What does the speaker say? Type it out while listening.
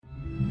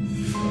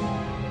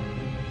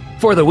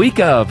For the week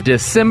of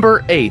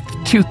December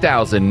 8th,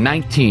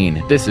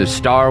 2019, this is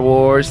Star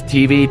Wars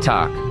TV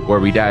Talk, where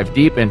we dive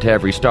deep into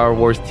every Star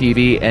Wars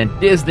TV and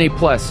Disney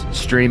Plus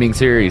streaming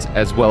series,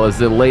 as well as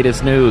the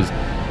latest news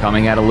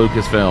coming out of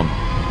Lucasfilm.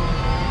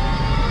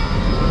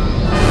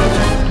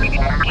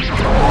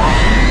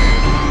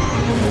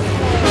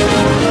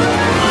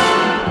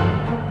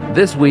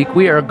 This week,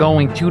 we are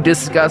going to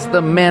discuss The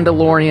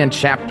Mandalorian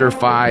Chapter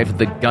 5,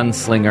 The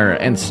Gunslinger,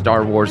 and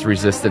Star Wars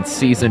Resistance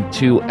Season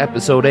 2,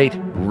 Episode 8,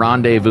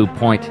 Rendezvous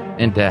Point.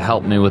 And to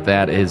help me with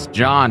that is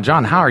John.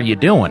 John, how are you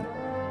doing?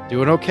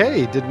 Doing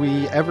okay. Did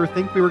we ever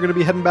think we were going to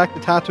be heading back to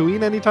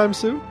Tatooine anytime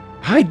soon?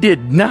 I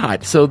did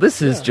not. So this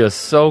is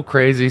just so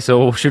crazy.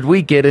 So should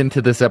we get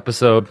into this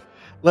episode?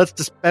 Let's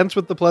dispense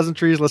with the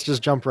pleasantries. Let's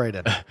just jump right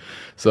in.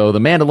 So The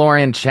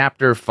Mandalorian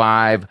Chapter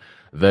 5,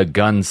 The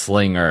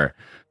Gunslinger.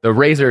 The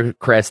Razor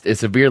Crest is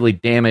severely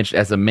damaged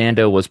as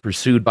Mando was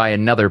pursued by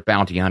another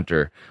bounty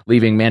hunter,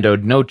 leaving Mando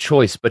no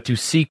choice but to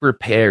seek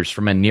repairs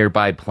from a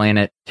nearby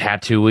planet,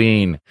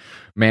 Tatooine.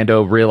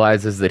 Mando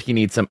realizes that he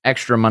needs some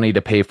extra money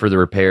to pay for the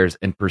repairs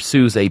and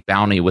pursues a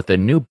bounty with a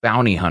new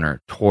bounty hunter,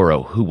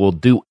 Toro, who will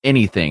do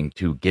anything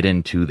to get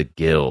into the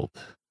guild.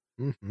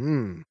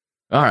 Mm-hmm.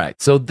 All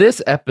right, so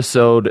this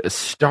episode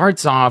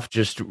starts off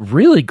just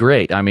really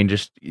great. I mean,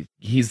 just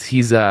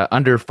he's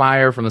under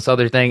fire from this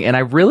other thing, and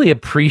I really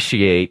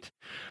appreciate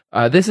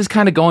this is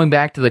kind of going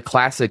back to the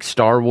classic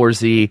Star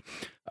Wars-y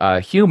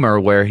humor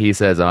where he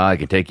says, I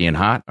can take you in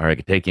hot or I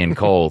can take you in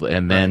cold,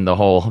 and then the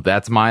whole,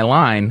 that's my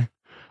line.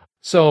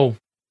 So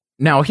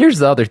now here's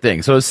the other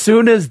thing. So as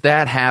soon as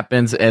that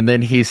happens and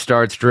then he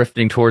starts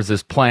drifting towards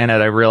this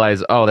planet, I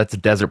realize, oh, that's a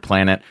desert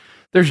planet.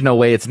 There's no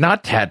way it's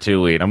not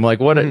Tatooine. I'm like,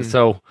 what?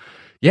 So...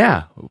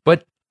 yeah,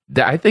 but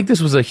I think this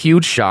was a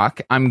huge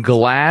shock. I'm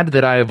glad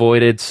that I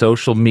avoided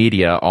social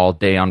media all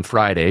day on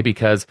Friday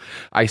because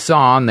I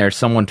saw on there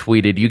someone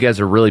tweeted, you guys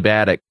are really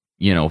bad at,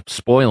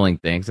 spoiling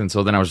things. And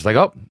so then I was just like,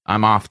 oh,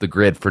 I'm off the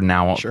grid from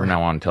now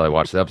on until I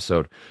watch the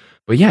episode.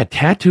 But yeah,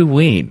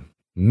 Tatooine,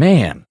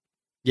 man.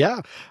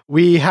 Yeah,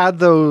 we had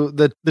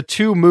the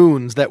two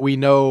moons that we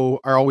know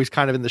are always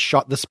kind of in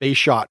the space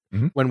shot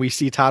when we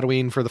see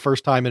Tatooine for the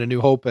first time in A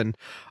New Hope, and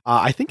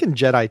I think in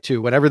Jedi too.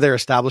 Whenever they're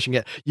establishing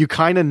it, you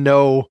kind of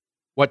know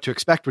what to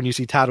expect when you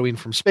see Tatooine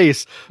from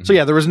space. So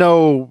yeah, there was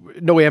no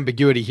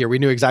ambiguity here. We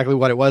knew exactly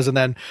what it was, and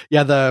then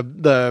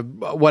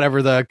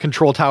the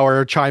control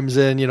tower chimes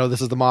in.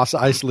 This is the Mos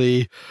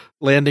Eisley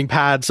landing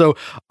pad. So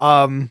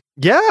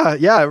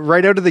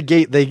right out of the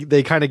gate,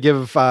 they kind of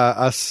give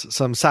us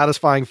some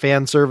satisfying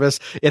fan service.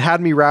 It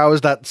had me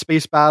roused. That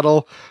space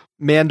battle,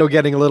 Mando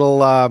getting a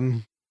little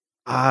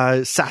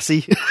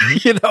sassy,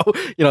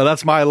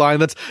 that's my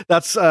line.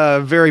 That's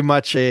very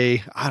much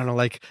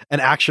like an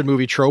action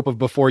movie trope of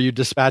before you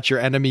dispatch your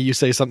enemy, you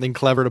say something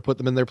clever to put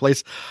them in their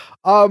place.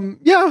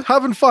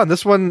 Having fun.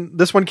 This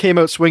one came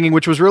out swinging,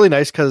 which was really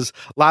nice because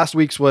last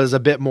week's was a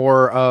bit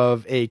more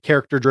of a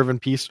character driven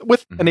piece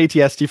with an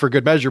ATST for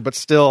good measure, but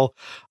still,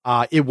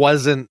 it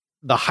wasn't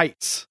the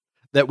heights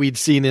that we'd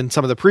seen in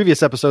some of the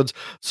previous episodes.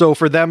 So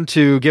for them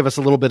to give us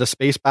a little bit of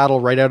space battle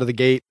right out of the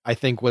gate, I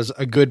think was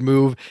a good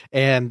move,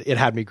 and it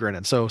had me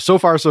grinning. So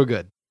far, so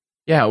good.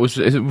 Yeah, it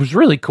was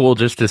really cool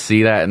just to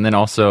see that. And then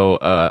also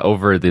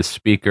over the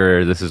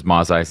speaker, this is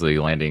Mos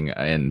Eisley landing,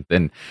 and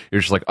then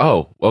you're just like,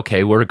 oh,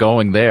 okay, we're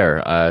going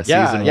there.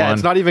 Season 1.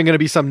 It's not even going to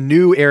be some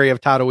new area of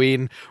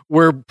Tatooine.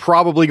 We're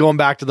probably going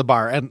back to the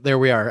bar, and there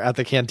we are at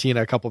the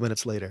cantina a couple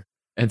minutes later.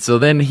 And so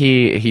then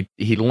he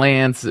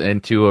lands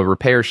into a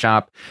repair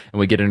shop, and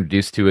we get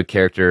introduced to a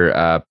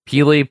character,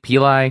 Peli.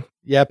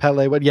 Yeah,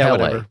 Pele.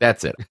 Whatever.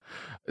 That's it.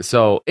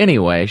 So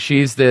anyway,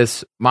 she's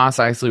this Mos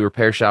Eisley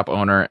repair shop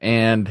owner,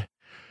 and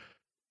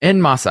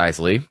in Mos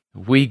Eisley,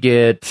 we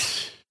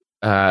get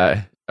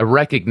a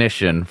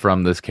recognition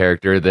from this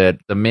character that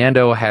the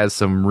Mando has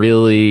some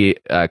really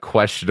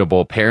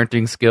questionable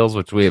parenting skills,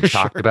 which we have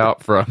talked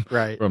about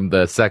from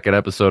the second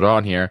episode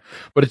on here.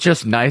 But it's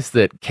just nice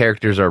that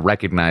characters are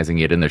recognizing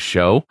it in the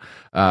show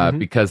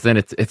because then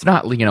it's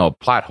not a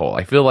plot hole.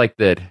 I feel like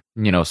that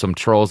some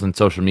trolls in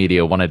social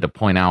media wanted to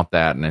point out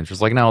that, and it's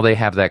just like, no, they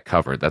have that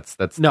covered.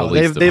 That's no,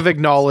 they've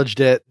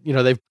acknowledged it.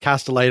 They've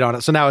cast a light on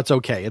it, so now it's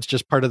okay. It's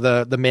just part of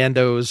the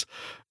Mando's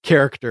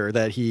character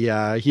that he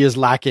is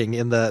lacking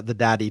in the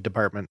daddy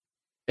department.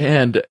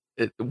 And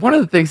one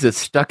of the things that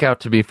stuck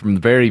out to me from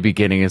the very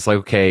beginning is like,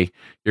 okay,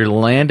 you're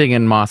landing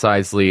in Mos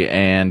Eisley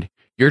and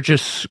you're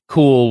just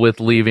cool with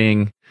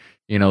leaving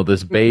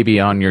this baby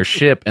on your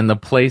ship, and the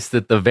place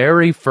that the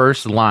very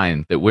first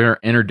line that we're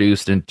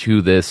introduced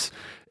into this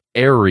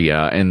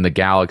area in the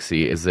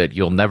galaxy is that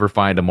you'll never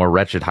find a more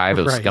wretched hive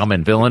of scum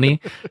and villainy.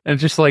 And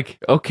it's just like,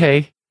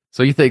 okay,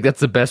 so you think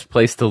that's the best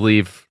place to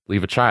leave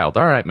a child?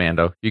 All right,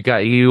 Mando,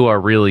 you are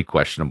really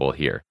questionable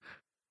here.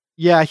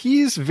 Yeah,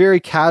 he's very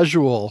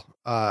casual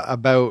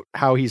about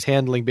how he's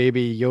handling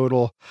baby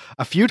Yodel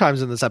a few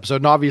times in this episode.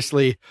 And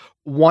obviously,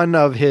 one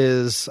of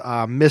his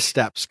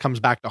missteps comes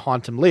back to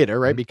haunt him later,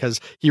 right? Because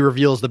he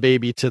reveals the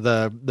baby to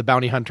the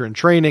bounty hunter in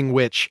training,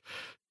 which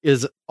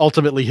is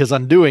ultimately his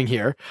undoing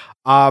here.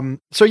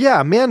 So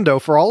yeah, Mando,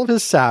 for all of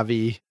his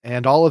savvy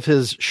and all of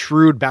his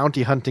shrewd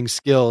bounty hunting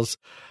skills,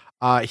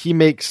 he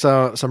makes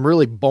some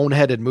really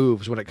boneheaded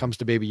moves when it comes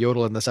to Baby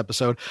Yoda in this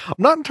episode. I'm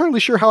not entirely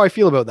sure how I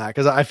feel about that,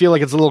 because I feel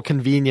like it's a little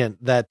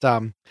convenient that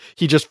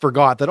he just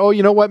forgot that, oh,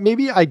 you know what,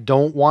 maybe I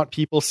don't want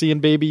people seeing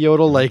Baby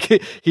Yoda.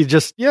 Like, he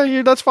just,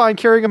 yeah, that's fine,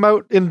 carrying him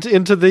out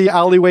into the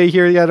alleyway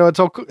here. Yeah, no, it's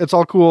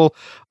all cool.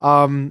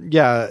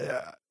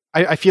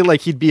 I feel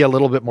like he'd be a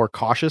little bit more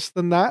cautious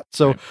than that.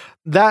 So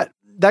that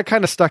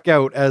kind of stuck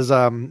out as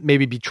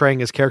maybe betraying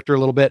his character a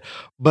little bit.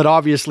 But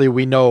obviously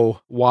we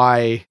know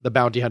why the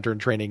bounty hunter in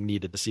training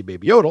needed to see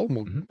Baby Yoda.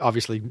 We'll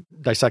obviously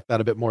dissect that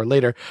a bit more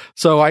later.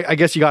 So I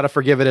guess you got to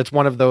forgive it. It's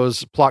one of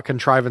those plot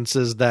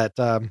contrivances that,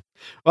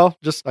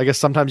 just I guess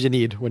sometimes you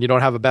need when you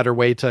don't have a better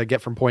way to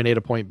get from point A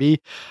to point B.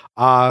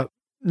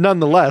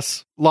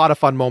 Nonetheless, a lot of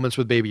fun moments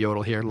with Baby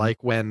Yoda here,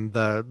 like when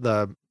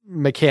the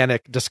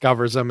mechanic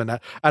discovers him and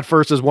at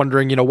first is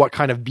wondering, what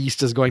kind of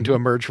beast is going to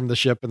emerge from the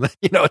ship, and then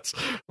it's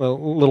a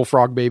little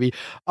frog baby.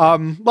 A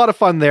lot of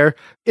fun there.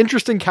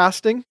 Interesting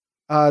casting.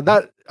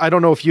 That I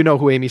don't know if you know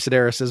who Amy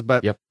Sedaris is,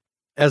 but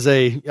as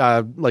a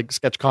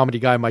sketch comedy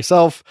guy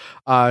myself,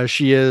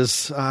 she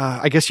is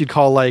I guess you'd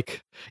call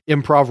like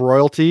improv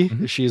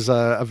royalty. She's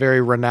a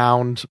very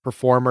renowned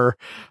performer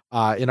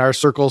in our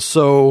circles,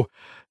 so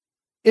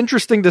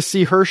interesting to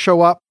see her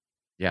show up.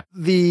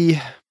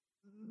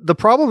 The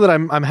problem that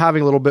I'm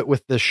having a little bit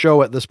with this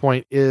show at this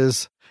point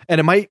is,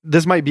 and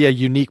this might be a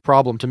unique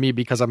problem to me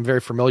because I'm very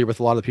familiar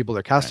with a lot of the people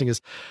they're casting, is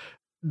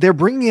they're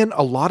bringing in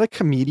a lot of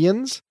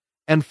comedians.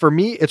 And for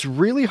me, it's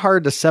really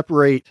hard to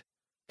separate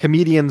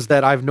comedians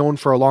that I've known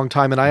for a long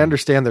time. And I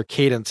understand their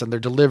cadence and their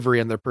delivery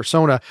and their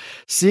persona,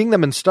 seeing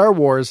them in Star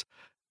Wars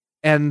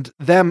and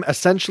them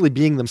essentially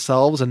being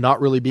themselves and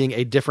not really being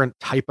a different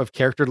type of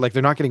character. Like,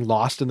 they're not getting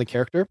lost in the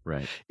character.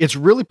 Right. It's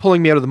really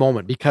pulling me out of the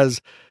moment because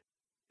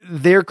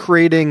they're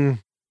creating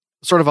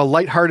sort of a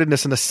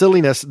lightheartedness and a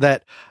silliness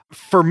that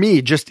for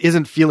me just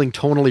isn't feeling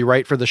tonally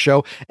right for the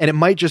show. And it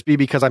might just be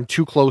because I'm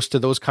too close to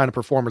those kind of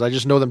performers. I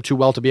just know them too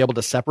well to be able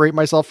to separate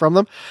myself from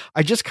them.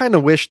 I just kind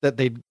of wish that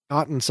they'd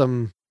gotten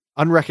some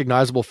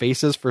unrecognizable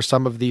faces for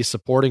some of these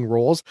supporting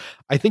roles.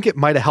 I think it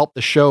might have helped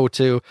the show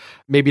to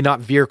maybe not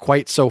veer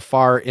quite so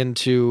far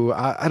into,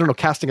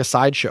 casting a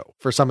sideshow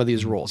for some of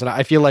these roles. And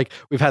I feel like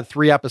we've had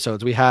 3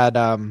 episodes. We had,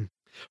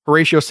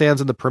 Horatio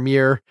Sands in the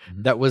premiere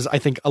that was, I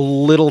think, a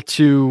little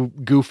too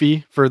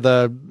goofy for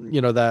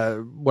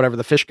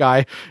the fish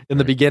guy in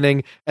the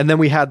beginning. And then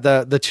we had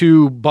the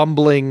 2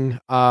 bumbling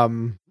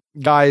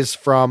guys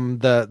from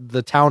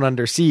the town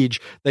under siege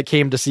that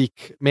came to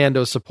seek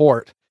Mando's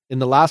support in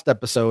the last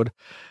episode.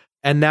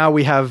 And now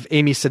we have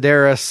Amy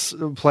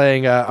Sedaris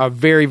playing a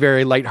very,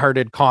 very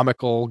lighthearted,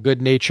 comical,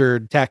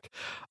 good-natured tech.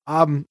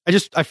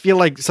 I feel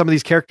like some of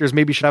these characters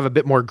maybe should have a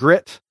bit more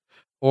grit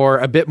or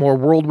a bit more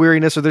world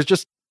weariness, or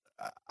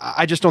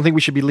I just don't think we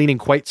should be leaning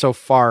quite so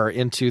far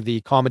into the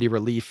comedy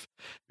relief.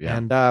 Yeah.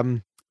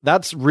 And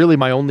that's really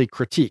my only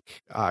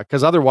critique.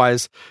 Cause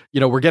otherwise,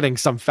 we're getting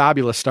some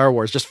fabulous Star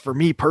Wars. Just for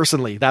me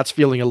personally, that's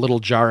feeling a little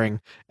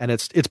jarring, and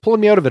it's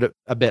pulling me out of it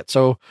a bit.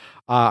 So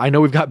I know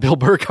we've got Bill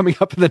Burr coming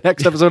up in the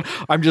next episode.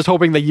 I'm just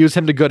hoping they use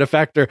him to good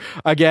effect, or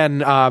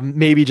again,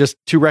 maybe just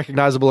too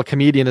recognizable a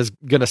comedian is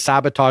going to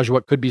sabotage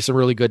what could be some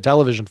really good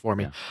television for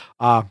me.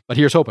 Yeah. But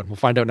here's hoping. We'll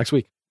find out next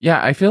week. Yeah,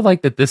 I feel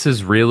like that this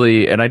is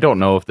really, and I don't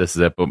know if this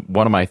is it, but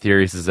one of my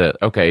theories is that,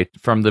 okay,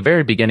 from the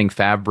very beginning,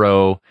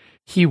 Favreau,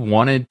 he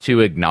wanted to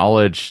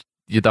acknowledge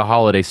the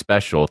holiday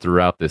special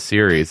throughout this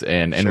series,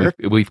 and sure.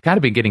 we've kind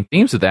of been getting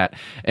themes of that.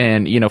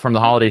 And from the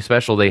holiday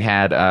special, they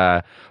had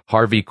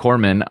Harvey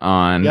Korman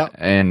on, yep.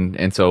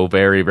 and so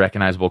very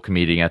recognizable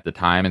comedian at the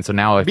time. And so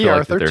now I feel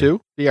Arthur like too.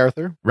 B.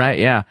 Arthur, right?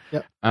 Yeah.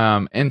 Yep.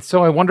 And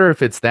so I wonder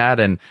if it's that,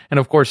 and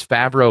of course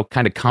Favreau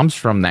kind of comes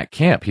from that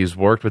camp. He's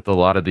worked with a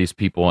lot of these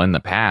people in the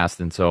past,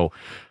 and so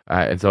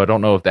I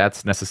don't know if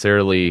that's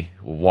necessarily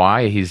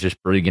why he's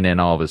just bringing in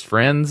all of his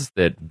friends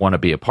that want to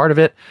be a part of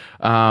it.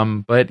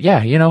 But yeah,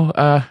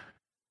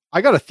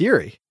 I got a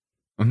theory.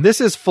 Mm-hmm. This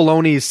is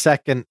Filoni's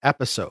second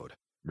episode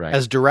right.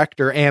 as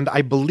director, and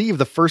I believe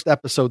the first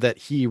episode that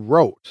he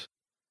wrote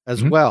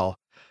as well.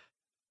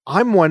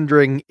 I'm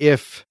wondering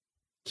if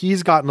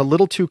he's gotten a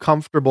little too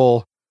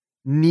comfortable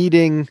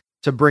needing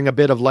to bring a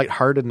bit of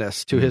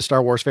lightheartedness to his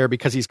Star Wars fare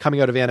because he's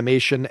coming out of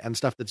animation and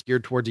stuff that's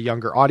geared towards a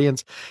younger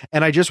audience.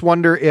 And I just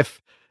wonder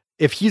if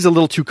he's a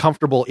little too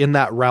comfortable in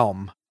that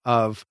realm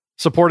of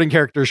supporting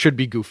characters should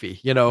be goofy,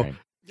 right.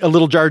 A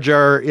little Jar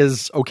Jar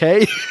is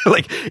okay.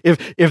 Like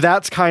if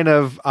that's kind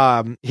of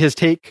his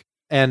take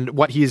and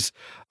what he's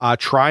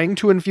trying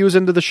to infuse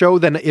into the show,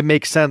 then it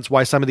makes sense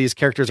why some of these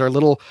characters are a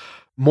little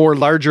more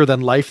larger than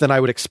life than I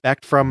would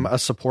expect from a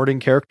supporting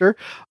character.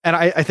 And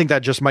I think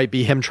that just might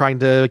be him trying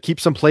to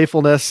keep some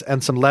playfulness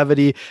and some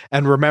levity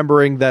and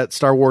remembering that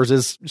Star Wars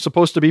is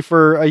supposed to be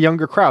for a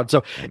younger crowd.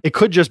 So it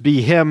could just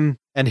be him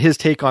and his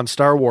take on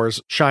Star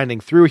Wars shining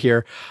through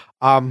here.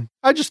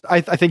 I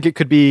think it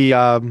could be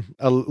a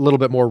little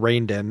bit more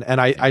reined in,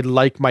 and I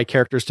like my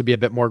characters to be a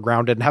bit more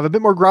grounded and have a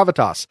bit more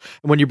gravitas.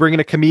 And when you bring in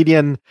a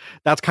comedian,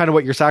 that's kind of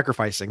what you're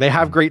sacrificing. They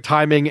have great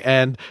timing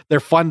and they're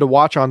fun to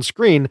watch on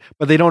screen,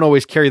 but they don't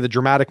always carry the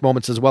dramatic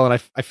moments as well.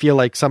 And I feel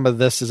like some of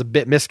this is a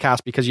bit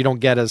miscast because you don't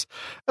get as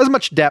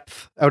much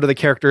depth out of the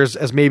characters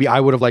as maybe I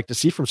would have liked to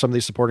see from some of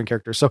these supporting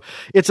characters. So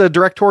it's a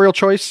directorial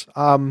choice.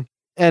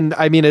 And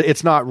I mean,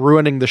 it's not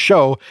ruining the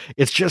show.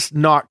 It's just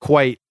not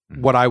quite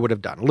what I would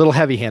have done. A little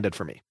heavy-handed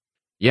for me.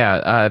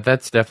 Yeah,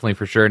 that's definitely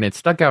for sure. And it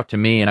stuck out to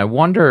me. And I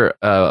wonder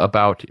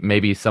about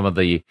maybe some of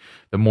the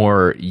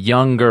more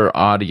younger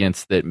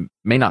audience that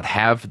may not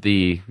have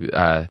the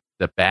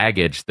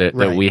baggage that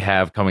we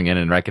have coming in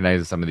and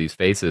recognizing some of these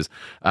faces,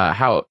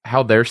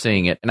 how they're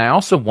seeing it. And I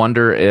also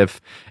wonder if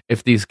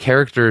these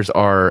characters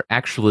are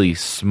actually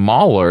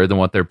smaller than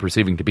what they're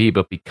perceiving to be,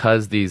 but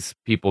because these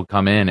people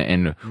come in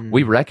and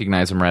we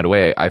recognize them right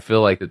away, I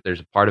feel like that there's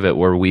a part of it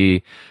where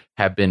we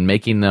have been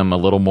making them a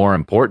little more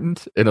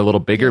important and a little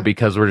bigger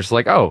because we're just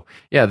like, oh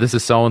yeah, this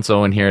is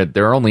so-and-so in here.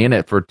 They're only in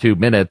it for 2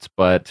 minutes,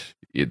 but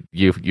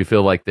you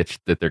feel like that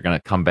they're going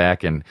to come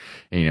back and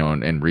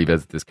and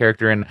revisit this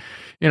character, and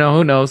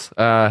who knows?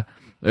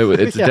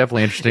 It's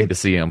definitely interesting to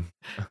see him.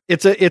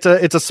 It's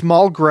a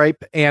small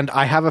gripe, and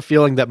I have a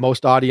feeling that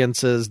most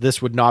audiences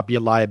this would not be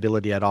a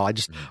liability at all.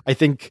 I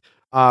think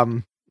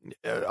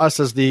us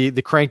as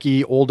the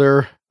cranky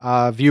older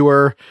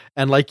viewer,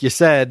 and like you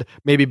said,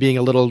 maybe being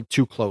a little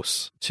too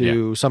close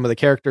to some of the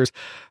characters,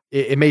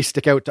 it may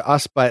stick out to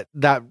us, but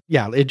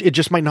it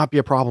just might not be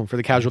a problem for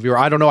the casual viewer.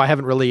 I don't know. I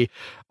haven't really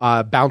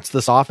bounced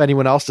this off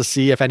anyone else to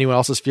see if anyone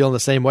else is feeling the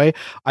same way.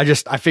 I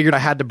figured I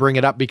had to bring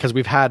it up because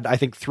we've had, I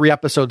think, 3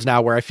 episodes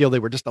now where I feel they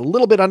were just a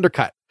little bit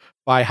undercut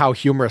by how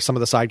humorous some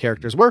of the side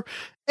characters were.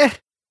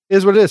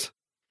 Is what it is.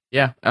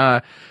 Yeah.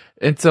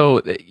 And so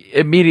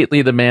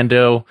immediately the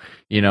Mando,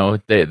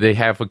 they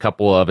have a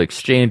couple of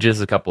exchanges,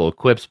 a couple of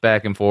quips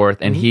back and forth,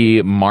 and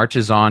he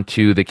marches on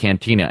to the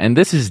cantina. And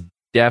this is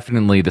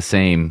definitely the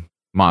same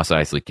Mos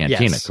Eisley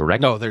cantina,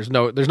 correct? No, there's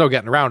no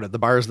getting around it. The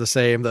bar is the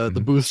same. The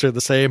booths are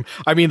the same.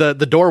 I mean, the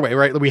doorway,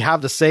 right? We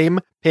have the same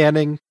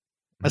panning,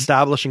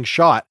 establishing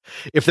shot.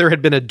 If there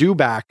had been a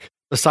do-back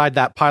beside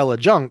that pile of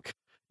junk,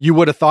 you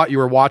would have thought you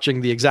were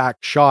watching the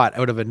exact shot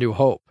out of A New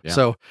Hope. Yeah.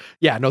 So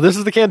this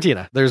is the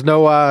cantina. There's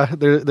no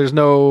there's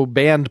no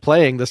band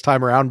playing this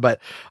time around, but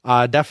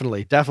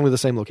definitely the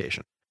same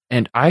location.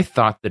 And I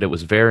thought that it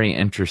was very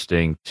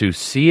interesting to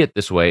see it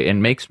this way,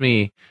 and makes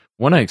me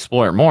want to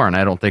explore it more. And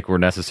I don't think we're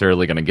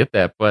necessarily going to get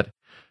that, but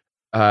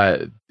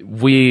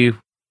we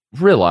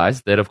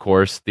realized that, of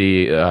course,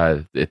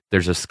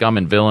 there's a scum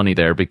and villainy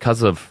there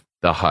because of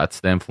the Hutts.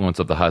 The influence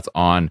of the Hutts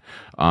on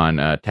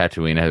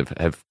Tatooine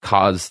have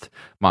caused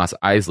Mos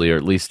Eisley, or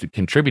at least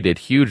contributed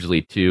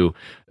hugely to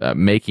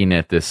making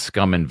it this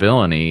scum and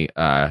villainy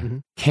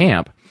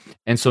camp.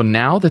 And so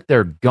now that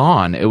they're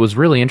gone, it was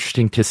really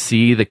interesting to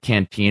see the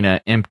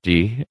cantina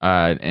empty,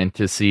 and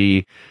to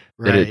see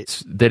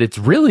that it's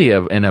really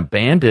an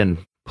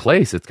abandoned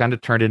place. It's kind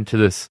of turned into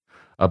this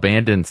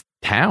abandoned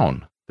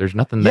town. There's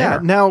nothing there. Yeah.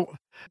 Now,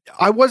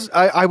 I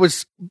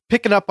was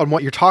picking up on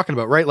what you're talking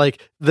about, right?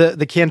 Like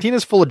the canteen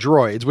is full of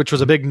droids, which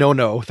was a big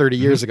no-no 30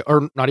 years ago,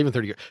 or not even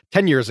 30 years,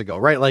 10 years ago,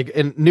 right? Like,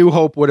 in New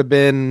Hope would have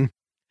been,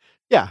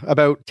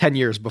 about 10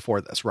 years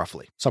before this,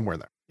 roughly, somewhere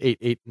in there,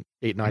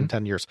 8, 9,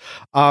 10 years.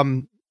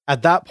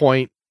 At that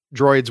point,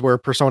 droids were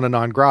persona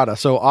non grata.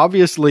 So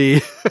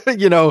obviously,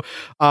 the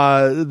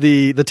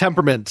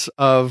temperament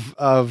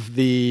of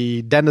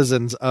the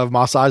denizens of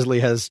Mos Eisley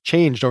has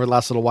changed over the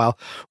last little while.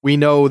 We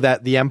know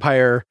that the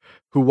Empire,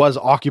 who was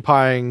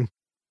occupying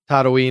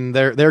Tatooine,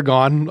 they're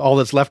gone. All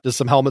that's left is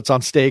some helmets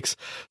on stakes.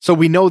 So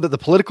we know that the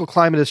political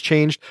climate has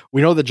changed.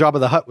 We know that Jabba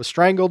the Hutt was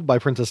strangled by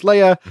Princess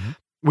Leia.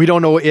 We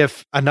don't know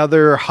if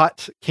another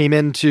Hutt came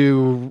in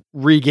to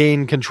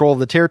regain control of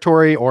the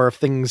territory, or if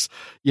things,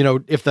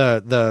 if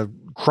the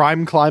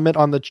crime climate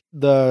on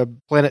the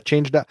planet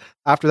changed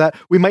after that.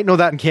 We might know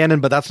that in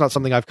canon, but that's not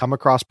something I've come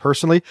across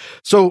personally.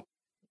 So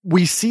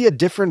we see a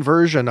different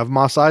version of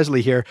Mos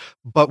Eisley here,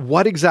 but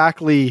what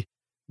exactly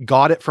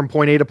got it from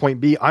point A to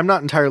point B, I'm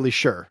not entirely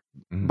sure.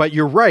 But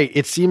you're right.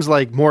 It seems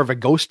like more of a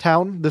ghost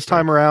town this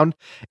time around,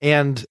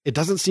 and it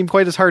doesn't seem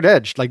quite as hard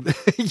edged. Like,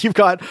 you've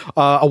got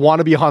a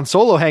wannabe Han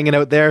Solo hanging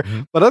out there,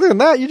 but other than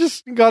that, you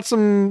just got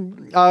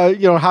some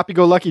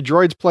happy-go-lucky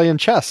droids playing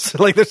chess.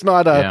 Like, there's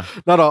not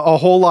a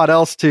whole lot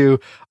else to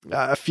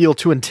feel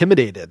too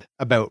intimidated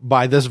about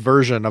by this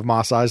version of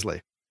Mos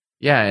Eisley.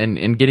 Yeah,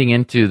 and getting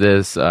into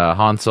this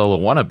Han Solo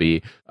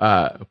wannabe,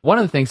 one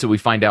of the things that we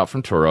find out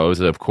from Toro is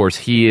that, of course,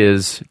 he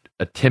is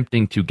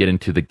attempting to get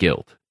into the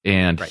guild,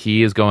 and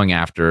he is going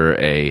after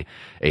a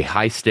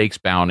high-stakes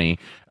bounty,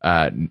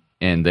 and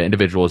the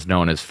individual is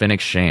known as Fennec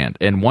Shand.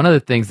 And one of the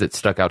things that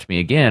stuck out to me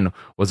again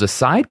was a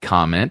side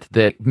comment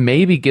that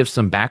maybe gives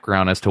some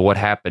background as to what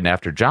happened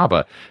after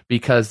Jabba,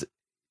 because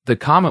the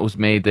comment was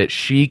made that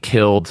she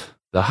killed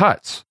the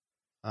Hutts.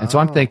 And so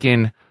I'm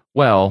thinking,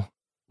 well,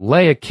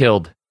 Leia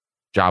killed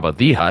Jabba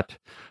the Hutt,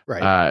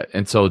 right?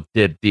 And so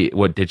did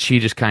she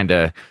just kind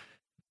of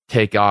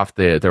take off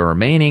the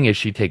remaining? Is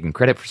she taking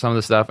credit for some of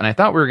the stuff? And I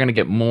thought we were going to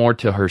get more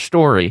to her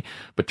story,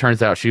 but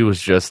turns out she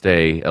was just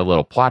a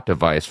little plot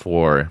device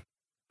for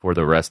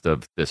the rest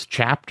of this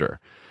chapter.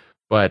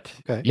 But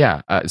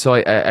so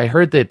I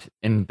heard that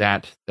in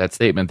that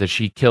statement that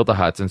she killed the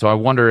Hutts, and so I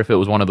wonder if it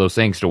was one of those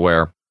things to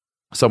where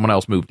someone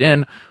else moved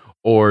in,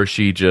 or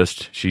she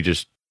just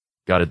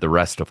gutted the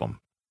rest of them.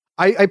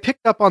 I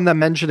picked up on them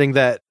mentioning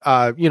that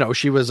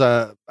she was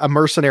a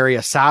mercenary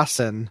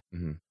assassin,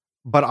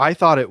 but I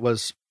thought it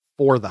was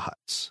for the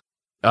Hutts.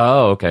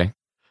 Oh, okay.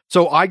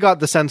 So I got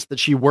the sense that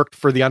she worked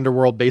for the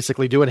underworld,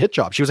 basically doing hit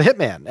jobs. She was a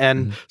hitman.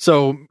 And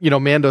so,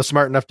 Mando's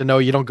smart enough to know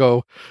you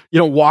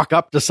don't walk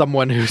up to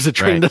someone who's a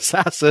trained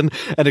assassin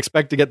and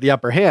expect to get the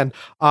upper hand.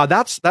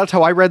 That's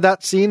how I read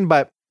that scene,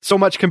 but so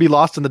much can be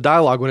lost in the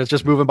dialogue when it's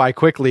just moving by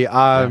quickly.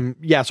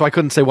 So I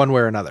couldn't say one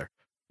way or another.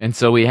 And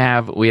so we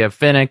have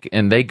Finnick,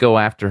 and they go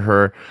after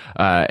her,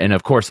 and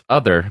of course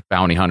other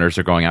bounty hunters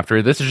are going after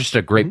her. This is just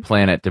a great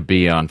planet to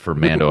be on for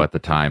Mando at the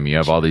time. You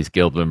have all these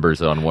guild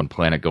members on one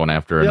planet going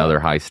after another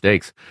high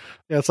stakes.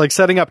 Yeah, it's like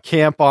setting up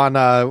camp on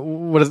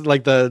what is it,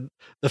 like the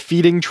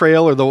feeding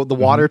trail or the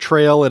water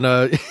trail in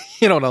a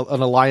an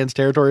alliance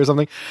territory or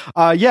something.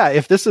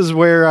 If this is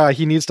where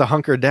he needs to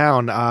hunker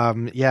down,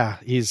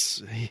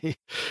 he's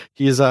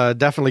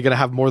definitely going to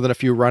have more than a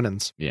few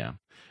run-ins. Yeah.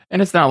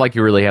 And it's not like he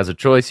really has a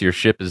choice. Your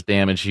ship is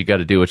damaged. You got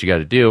to do what you got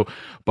to do.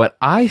 But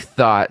I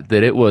thought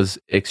that it was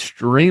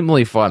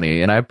extremely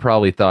funny, and I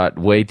probably thought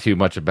way too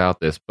much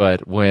about this.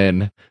 But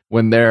when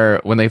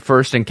they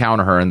first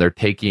encounter her and they're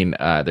taking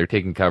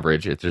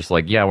coverage, it's just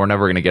like, we're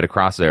never going to get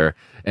across there.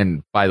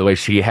 And by the way,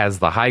 she has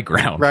the high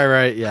ground.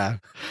 Right. Yeah.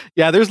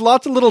 There's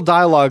lots of little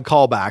dialogue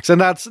callbacks,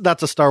 and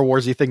that's a Star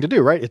Warsy thing to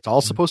do, right? It's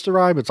all supposed to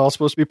rhyme. It's all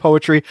supposed to be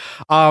poetry.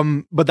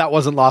 But that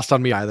wasn't lost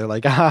on me either.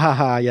 Like,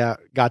 yeah,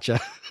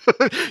 gotcha.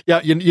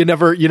 You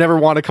never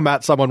want to come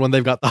at someone when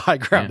they've got the high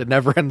ground. Yeah. It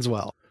never ends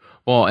well.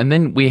 Well, and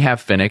then we have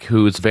Finnick,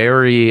 who's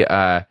very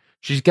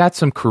she's got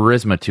some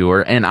charisma to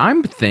her, and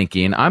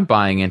I'm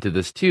buying into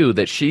this too,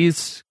 that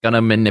she's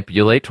gonna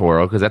manipulate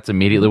Toro, because that's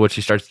immediately what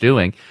she starts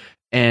doing.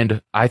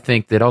 And I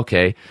think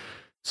that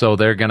so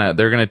they're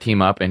gonna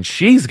team up, and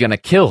she's gonna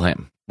kill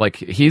him. Like,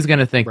 he's going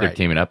to think they're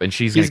teaming up, and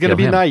he's going to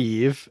be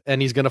naive,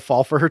 and he's going to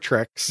fall for her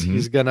tricks.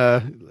 He's going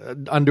to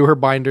undo her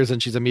binders,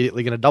 and she's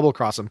immediately going to double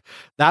cross him.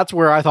 That's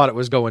where I thought it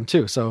was going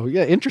too. So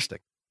yeah, interesting.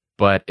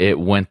 But it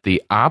went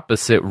the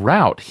opposite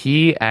route.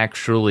 He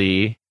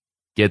actually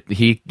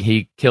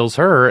he kills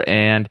her,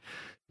 and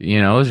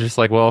it's just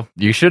like, well,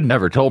 you should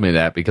never told me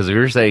that, because if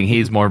you're saying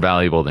he's more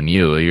valuable than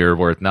you're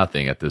worth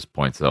nothing at this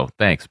point. So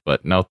thanks,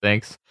 but no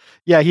thanks.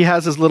 Yeah, he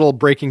has his little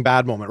Breaking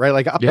Bad moment, right?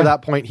 Like, up to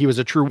that point, he was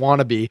a true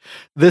wannabe.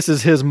 This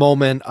is his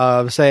moment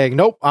of saying,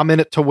 nope, I'm in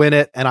it to win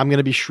it, and I'm going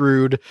to be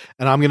shrewd,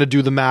 and I'm going to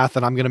do the math,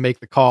 and I'm going to make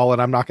the call,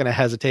 and I'm not going to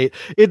hesitate.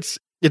 It's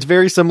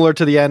very similar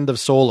to the end of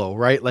Solo,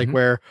 right? Like,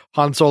 where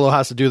Han Solo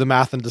has to do the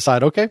math and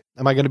decide, okay,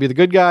 am I going to be the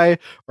good guy,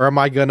 or am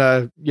I going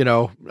to,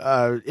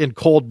 in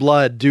cold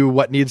blood, do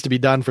what needs to be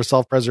done for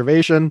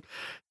self-preservation?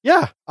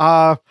 Yeah.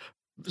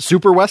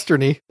 Super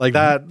Westerny, like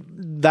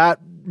that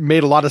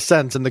made a lot of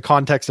sense in the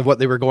context of what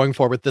they were going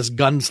for with this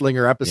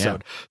Gunslinger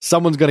episode.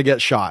 Someone's going to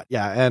get shot.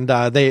 Yeah. And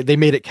they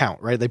made it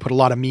count, right? They put a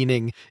lot of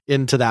meaning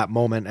into that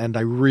moment, and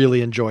I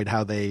really enjoyed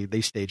how they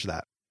staged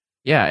that.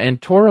 Yeah,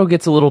 and Toro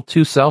gets a little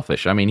too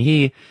selfish. I mean,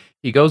 he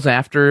goes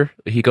after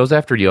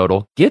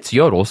Yodel, gets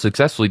Yodel,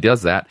 successfully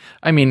does that.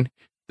 I mean,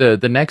 the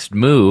next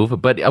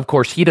move, but of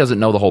course he doesn't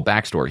know the whole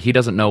backstory. He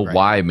doesn't know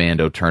why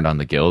Mando turned on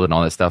the guild and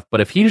all that stuff. But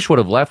if he just would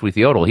have left with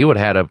Yodel, he would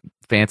have had a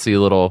fancy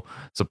little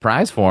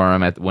surprise for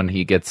him when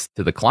he gets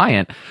to the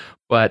client.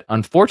 But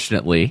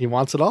unfortunately, he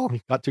wants it all.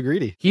 He got too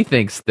greedy. He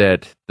thinks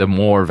that the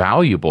more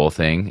valuable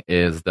thing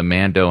is the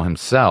Mando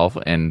himself,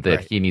 and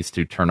that he needs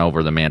to turn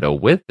over the Mando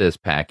with this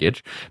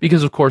package.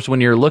 Because, of course, when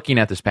you're looking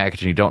at this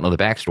package and you don't know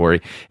the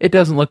backstory, it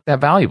doesn't look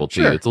that valuable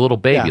to you. It's a little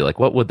baby. Yeah. Like,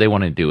 what would they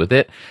want to do with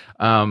it?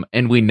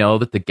 And we know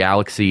that the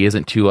galaxy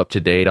isn't too up to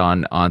date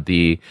on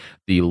the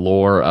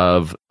lore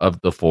of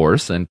the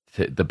Force, and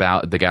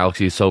the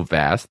galaxy is so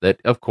vast that,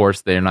 of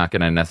course, they're not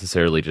going to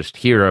necessarily just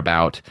hear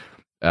about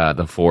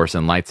the Force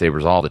and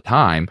lightsabers all the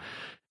time.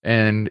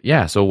 And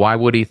so why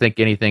would he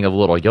think anything of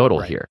little Yodel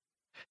here?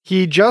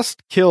 He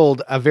just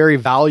killed a very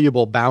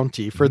valuable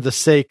bounty for the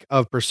sake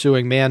of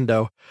pursuing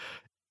Mando,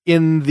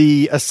 in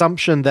the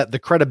assumption that the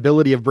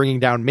credibility of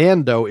bringing down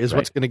Mando is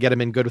what's going to get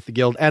him in good with the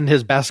guild, and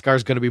his Beskar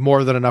is going to be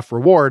more than enough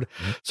reward.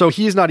 So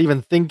he's not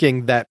even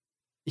thinking that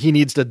he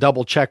needs to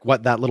double check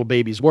what that little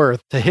baby's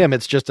worth. To him,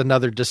 it's just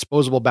another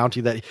disposable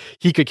bounty that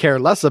he could care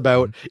less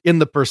about in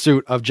the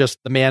pursuit of just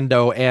the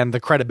Mando and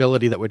the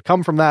credibility that would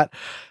come from that.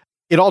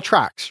 It all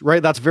tracks,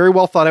 right? That's very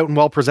well thought out and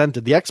well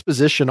presented. The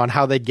exposition on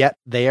how they get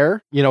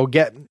there,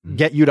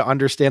 get you to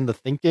understand the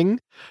thinking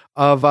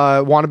of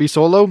Wannabe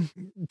Solo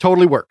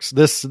totally works.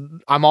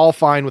 I'm all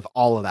fine with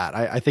all of that.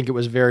 I think it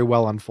was very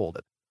well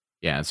unfolded.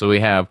 Yeah. So we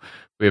have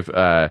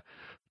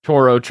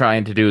Toro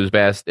trying to do his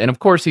best, and of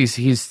course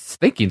he's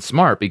thinking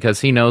smart because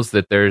he knows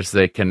that there's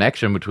a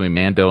connection between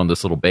Mando and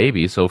this little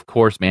baby. So of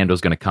course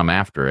Mando's going to come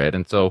after it,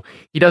 and so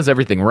he does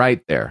everything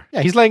right there.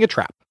 Yeah, he's laying a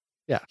trap.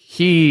 Yeah,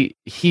 he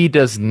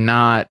does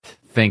not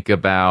think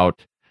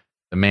about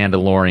the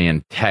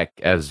Mandalorian tech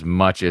as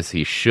much as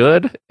he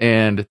should,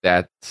 and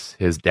that's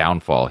his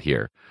downfall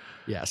here.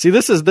 Yeah, see,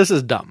 this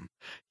is dumb.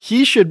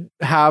 He should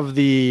have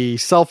the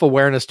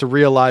self-awareness to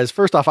realize,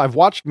 first off, I've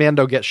watched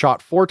Mando get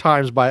shot 4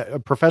 times by a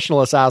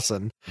professional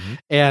assassin,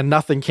 and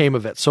nothing came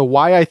of it. So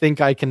why I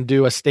think I can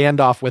do a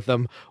standoff with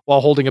him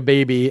while holding a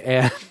baby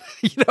and,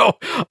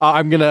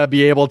 I'm going to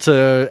be able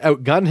to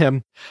outgun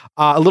him.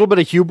 A little bit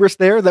of hubris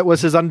there that was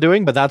his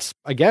undoing, but that's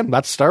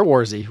Star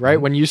Warsy,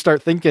 right? When you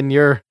start thinking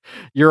you're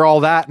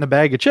all that in a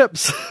bag of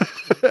chips,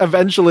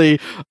 eventually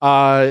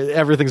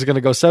everything's going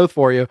to go south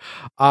for you.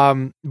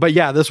 But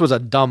yeah, this was a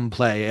dumb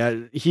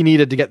play. He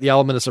needed to get the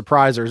element of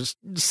surprise or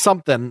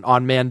something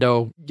on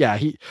Mando. Yeah,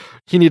 he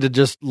needed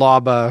to just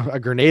lob a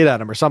grenade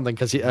at him or something,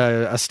 because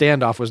a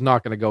standoff was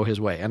not going to go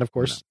his way. And of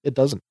course, it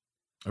doesn't.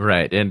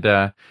 Right.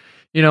 And,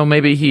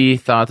 maybe he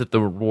thought that the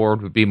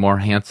reward would be more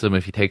handsome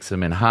if he takes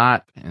him in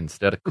hot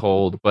instead of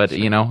cold. But,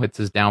 it's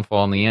his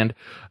downfall in the end.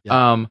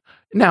 Yeah.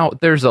 Now,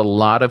 there's a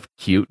lot of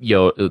cute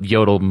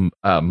Yodel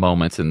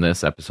moments in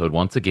this episode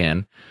once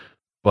again.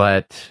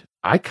 But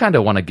I kind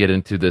of want to get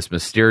into this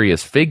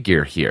mysterious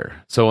figure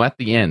here. So at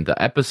the end,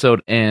 the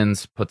episode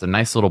ends, puts a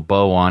nice little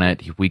bow on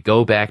it. We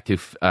go back to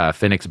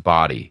Fennec's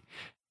body,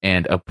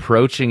 and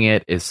approaching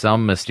it is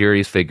some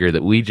mysterious figure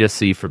that we just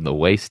see from the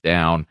waist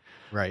down.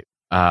 Right.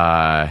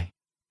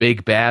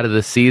 Big bad of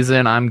the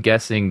season. I'm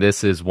guessing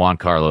this is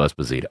Giancarlo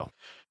Esposito.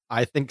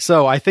 I think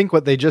so. I think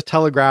what they just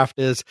telegraphed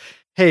is,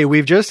 hey,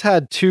 we've just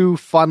had 2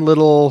 fun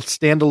little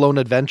standalone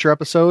adventure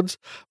episodes,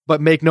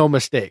 but make no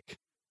mistake,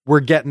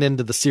 we're getting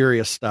into the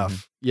serious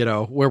stuff,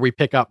 where we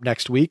pick up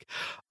next week.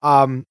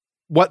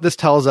 What this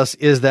tells us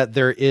is that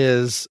there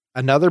is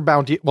another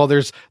bounty. Well,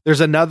 there's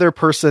another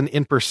person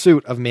in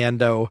pursuit of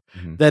Mando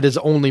that is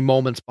only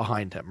moments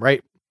behind him,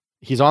 right?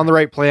 He's on the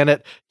right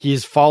planet.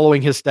 He's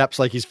following his steps.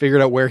 Like, he's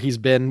figured out where he's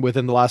been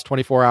within the last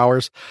 24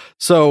 hours.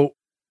 So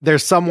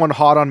there's someone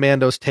hot on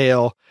Mando's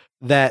tail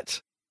that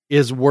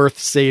is worth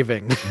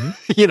saving,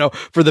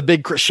 for the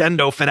big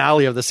crescendo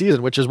finale of the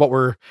season, which is what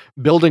we're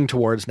building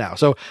towards now.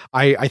 So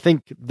I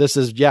think this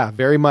is,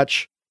 very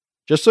much,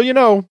 just so you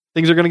know,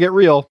 things are going to get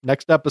real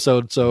next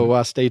episode.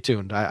 So stay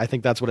tuned. I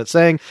think that's what it's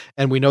saying.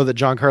 And we know that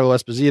Giancarlo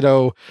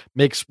Esposito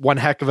makes one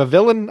heck of a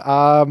villain.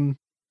 I'm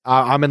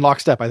in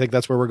lockstep. I think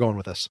that's where we're going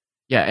with this.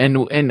 Yeah,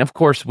 and of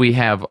course we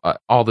have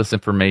all this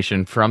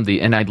information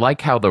and I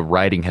like how the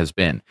writing has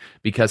been,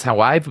 because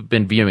how I've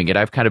been viewing it,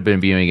 I've kind of been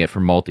viewing it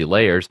from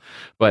multi-layers,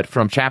 but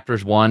from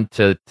chapters 1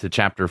 to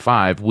chapter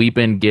 5, we've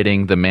been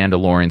getting the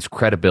Mandalorian's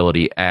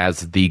credibility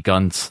as the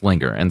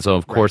gunslinger, and so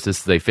of course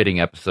this is a fitting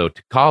episode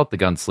to call it the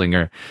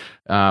gunslinger.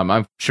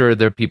 I'm sure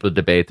there are people who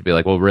debate to be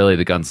like, well, really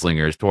the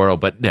gunslinger is Toro,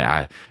 but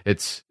yeah,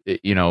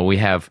 we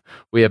have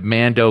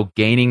Mando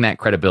gaining that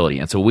credibility,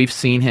 and so we've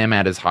seen him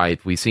at his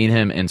height, we've seen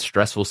him in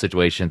stressful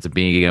situations and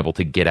being able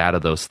to get out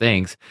of those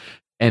things,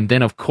 and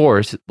then of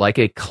course, like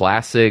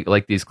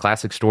these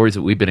classic stories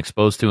that we've been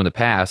exposed to in the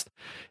past,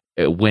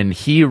 when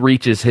he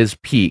reaches his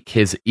peak,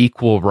 his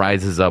equal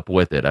rises up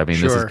with it. I mean,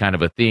 This is kind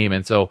of a theme.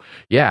 And so,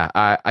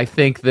 I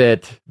think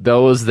that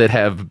those of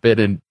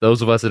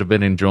us that have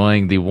been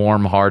enjoying the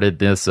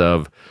warm-heartedness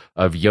of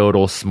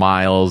Yodel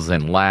smiles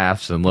and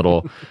laughs and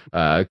little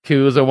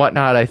coos and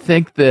whatnot, I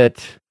think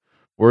that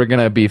we're going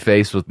to be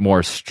faced with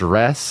more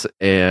stress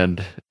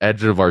and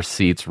edge of our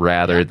seats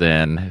rather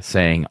than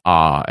saying,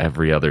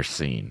 every other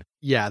scene.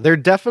 Yeah, they're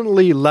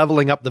definitely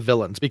leveling up the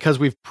villains, because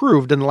we've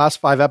proved in the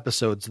last 5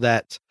 episodes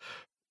that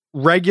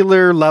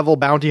regular level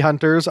bounty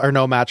hunters are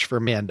no match for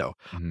Mando.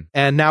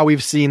 And now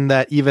we've seen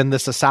that even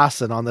this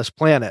assassin on this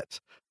planet,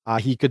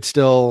 he could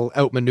still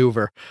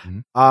outmaneuver.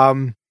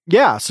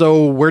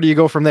 So where do you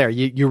go from there?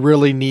 You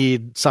really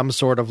need some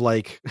sort of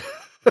like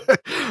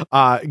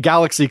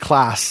galaxy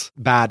class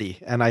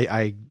baddie. And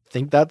I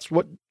think that's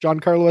what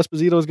Giancarlo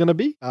Esposito is going to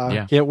be.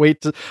 Can't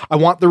wait I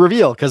want the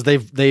reveal, because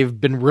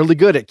they've been really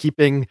good at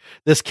keeping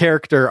this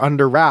character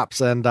under wraps,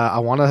 and I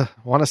want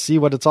to see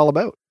what it's all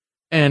about.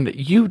 And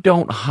you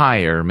don't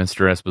hire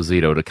Mr.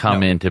 Esposito to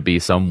come in to be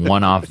some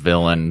one-off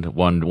villain,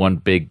 one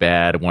big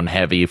bad, one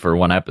heavy for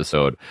one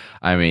episode.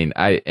 I mean,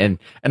 and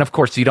of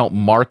course you don't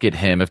market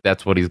him if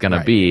that's what he's going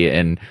to be.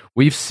 And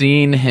we've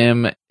seen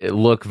him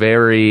look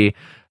very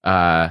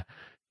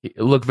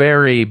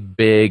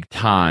big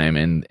time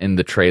in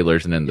the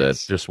trailers and in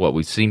just what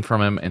we've seen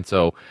from him, and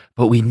so,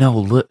 but we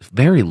know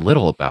very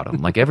little about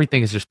him. Like,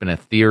 everything has just been a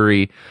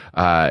theory,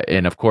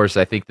 and of course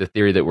I think the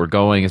theory that we're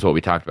going is what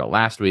we talked about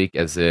last week,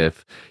 as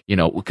if,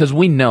 because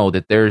we know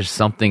that there's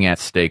something at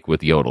stake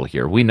with Yodel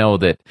here. We know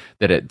that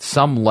at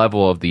some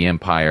level of the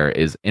Empire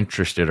is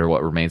interested, or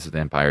what remains of the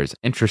Empire is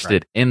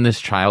interested in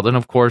this child, and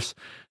of course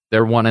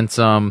they're wanting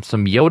some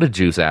Yoda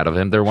juice out of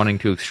him. They're wanting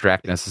to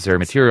extract necessary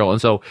material. And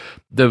so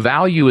the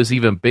value is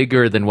even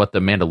bigger than what the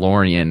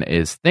Mandalorian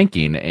is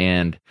thinking.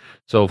 And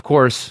so, of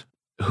course,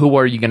 who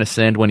are you going to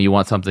send when you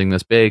want something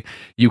this big?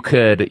 You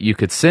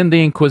could send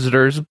the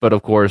Inquisitors, but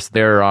of course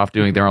they're off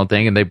doing their own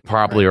thing, and they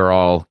probably are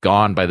all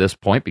gone by this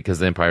point because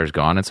the Empire's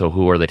gone. And so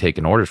who are they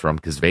taking orders from?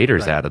 Because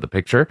Vader's out of the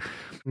picture.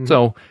 Mm-hmm.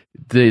 So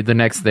the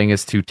next thing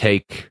is to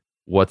take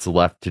what's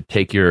left, to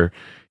take your.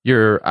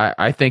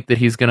 I think that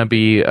he's going to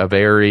be a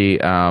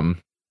very. I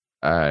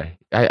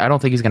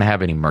don't think he's going to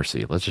have any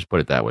mercy. Let's just put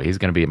it that way. He's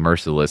going to be a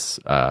merciless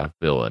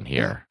villain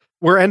here.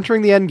 We're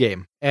entering the end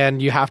game,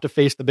 and you have to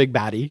face the big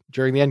baddie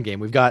during the end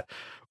game.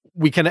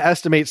 We can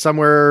estimate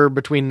somewhere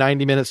between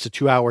 90 minutes to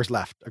 2 hours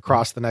left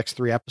across the next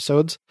 3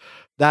 episodes.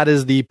 That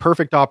is the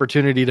perfect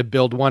opportunity to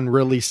build one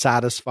really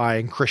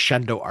satisfying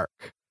crescendo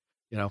arc.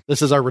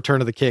 This is our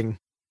Return of the King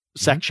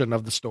section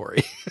of the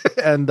story.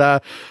 And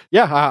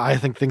I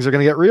think things are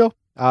going to get real.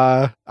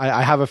 I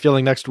have a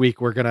feeling next week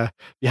we're going to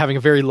be having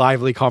a very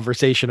lively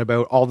conversation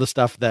about all the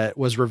stuff that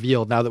was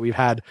revealed now that we've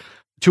had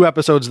 2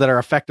 episodes that are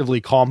effectively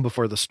calm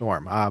before the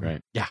storm.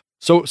 Right. Yeah.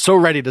 So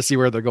ready to see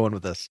where they're going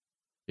with this.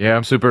 Yeah,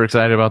 I'm super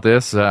excited about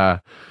this. I'm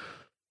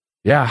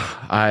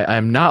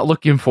not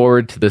looking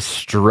forward to the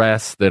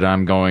stress that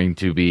I'm going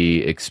to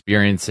be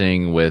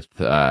experiencing with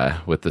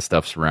the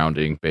stuff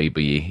surrounding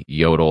Baby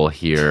Yodel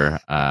here.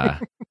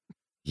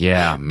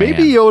 Yeah, man.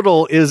 Baby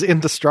Yodel is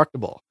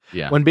indestructible.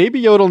 Yeah. When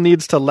Baby Yodel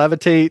needs to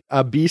levitate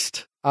a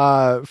beast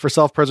for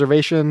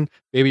self-preservation,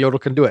 Baby Yodel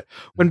can do it.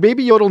 When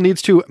Baby Yodel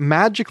needs to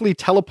magically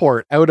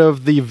teleport out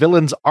of the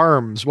villain's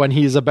arms when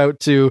he's about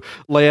to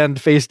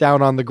land face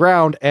down on the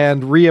ground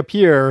and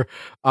reappear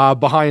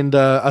behind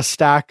a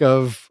stack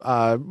of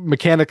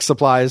mechanic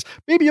supplies,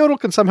 Baby Yodel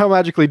can somehow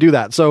magically do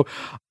that. So,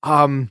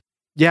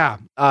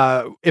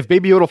 if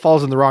Baby Yodel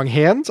falls in the wrong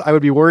hands, I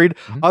would be worried.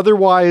 Mm-hmm.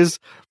 Otherwise,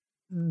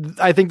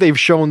 I think they've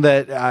shown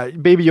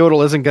that Baby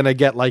Yodel isn't going to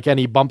get like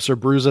any bumps or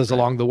bruises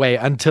along the way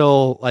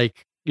until the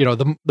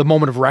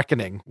moment of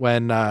reckoning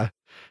when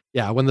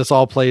this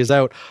all plays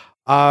out.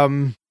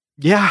 I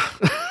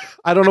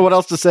don't know what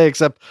else to say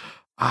except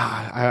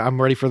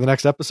I'm ready for the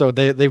next episode.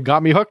 They've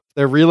got me hooked.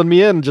 They're reeling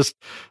me in. Just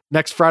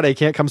next Friday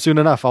can't come soon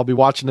enough. I'll be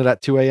watching it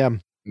at 2 a.m.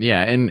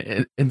 Yeah.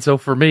 And so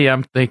for me,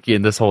 I'm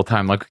thinking this whole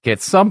time, like, okay,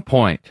 at some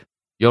point,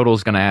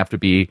 Yodel's going to have to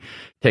be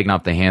taken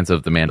off the hands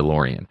of the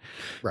Mandalorian,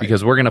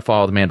 because we're going to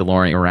follow the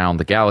Mandalorian around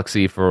the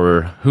galaxy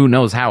for who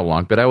knows how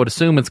long, but I would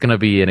assume it's going to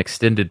be an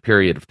extended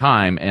period of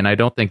time, and I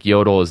don't think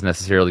Yodel is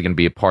necessarily going to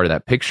be a part of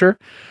that picture.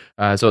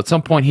 So at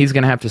some point, he's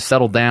going to have to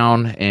settle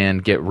down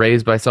and get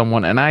raised by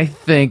someone, and I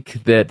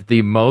think that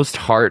the most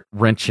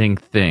heart-wrenching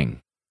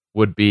thing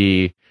would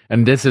be,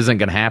 and this isn't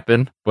going to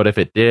happen, but if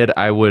it did,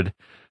 I would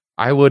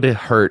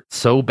hurt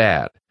so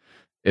bad,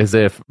 as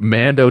if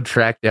Mando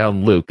tracked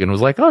down Luke and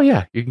was like, oh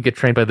yeah, you can get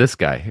trained by this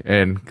guy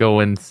and go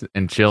in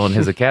and chill in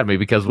his academy,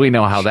 because we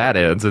know how that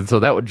ends. And so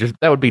that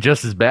would be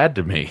just as bad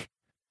to me.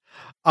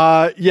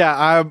 I'm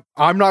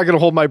not going to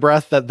hold my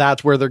breath that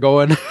that's where they're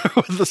going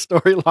with the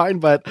storyline,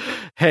 but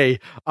hey,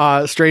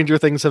 stranger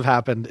things have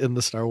happened in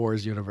the Star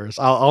Wars universe.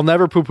 I'll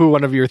never poo-poo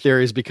one of your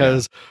theories,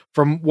 because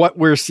from what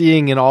we're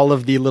seeing in all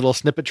of the little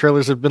snippet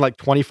trailers, there've been like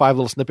 25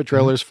 little snippet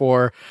trailers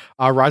for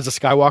Rise of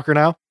Skywalker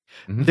now.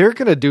 Mm-hmm. They're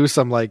going to do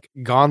some like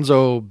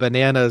gonzo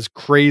bananas,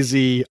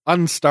 crazy,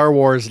 un-Star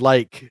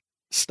Wars-like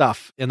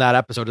stuff in that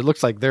episode. It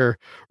looks like they're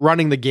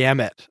running the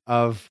gamut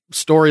of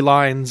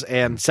storylines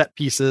and set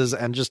pieces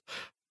and just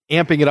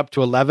amping it up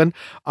to 11.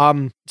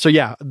 So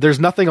yeah,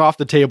 there's nothing off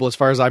the table as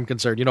far as I'm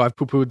concerned. I've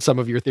poo-pooed some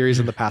of your theories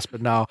in the past, but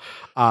now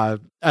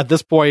at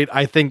this point,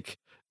 I think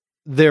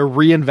they're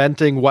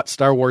reinventing what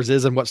Star Wars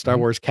is and what Star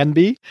Wars can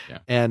be. Yeah.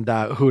 And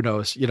who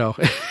knows,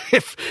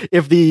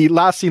 if the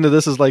last scene of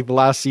this is like the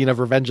last scene of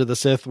Revenge of the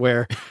Sith,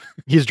 where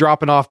he's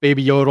dropping off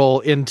Baby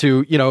Yodel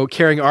into,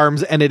 carrying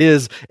arms, and it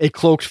is a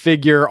cloaked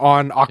figure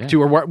on Octu,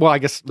 or I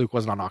guess Luke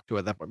wasn't on Octu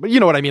at that point, but you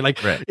know what I mean? Like,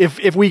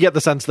 if we get the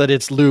sense that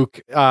it's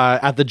Luke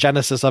at the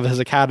genesis of his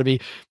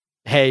academy,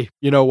 hey,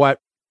 you know what?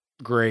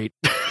 Great.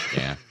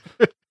 Yeah.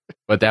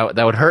 But that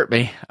would hurt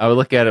me. I would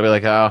look at it and be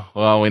like, oh,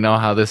 well, we know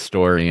how this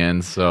story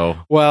ends. So,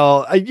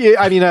 well,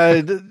 I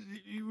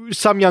mean,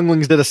 some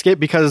younglings did escape,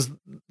 because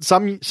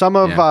some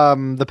of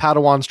the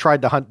Padawans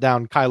tried to hunt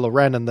down Kylo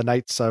Ren and the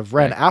Knights of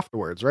Ren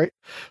afterwards, right?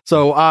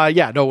 So, I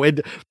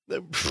don't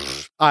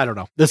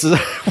know. This is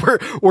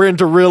we're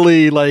into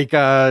really like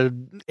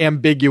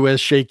ambiguous,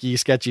 shaky,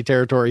 sketchy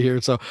territory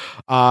here. So,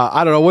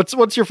 I don't know.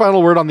 What's your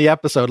final word on the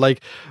episode?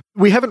 Like,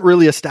 we haven't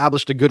really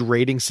established a good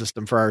rating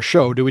system for our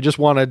show. Do we just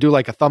want to do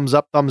like a thumbs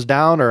up, thumbs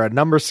down, or a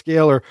number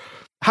scale, or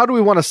how do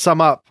we want to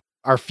sum up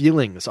our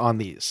feelings on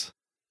these?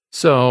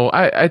 So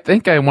I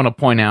think I want to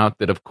point out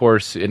that, of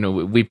course,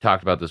 we've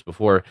talked about this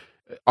before.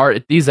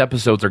 These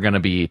episodes are going to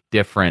be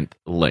different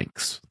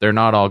lengths. They're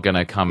not all going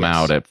to come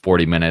out at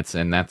 40 minutes,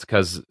 and that's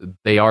because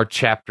they are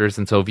chapters.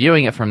 And so,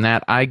 viewing it from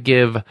that,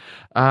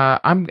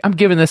 I'm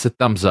giving this a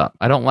thumbs up.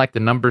 I don't like the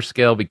number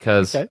scale,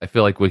 because I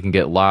feel like we can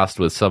get lost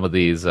with some of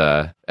these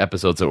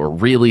episodes that we're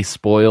really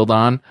spoiled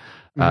on.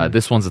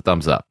 This one's a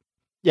thumbs up.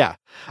 Yeah,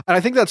 and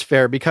I think that's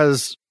fair,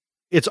 because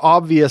it's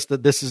obvious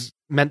that this is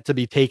meant to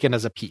be taken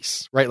as a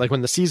piece, right? Like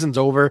when the season's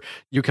over,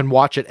 you can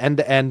watch it end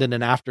to end in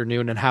an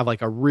afternoon and have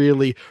like a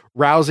really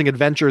rousing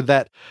adventure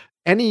that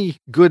any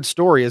good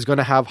story is going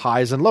to have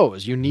highs and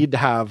lows. You need to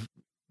have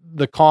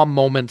the calm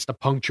moments to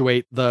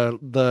punctuate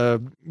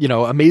the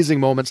amazing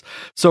moments.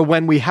 So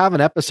when we have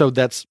an episode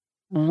that's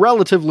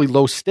relatively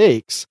low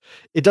stakes,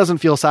 it doesn't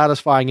feel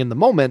satisfying in the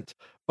moment,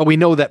 but we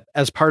know that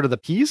as part of the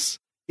piece,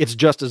 it's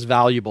just as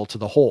valuable to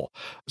the whole.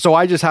 So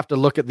I just have to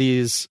look at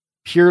these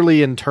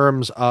purely in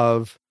terms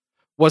of,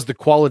 was the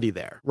quality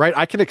there, right?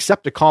 I can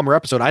accept a calmer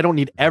episode. I don't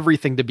need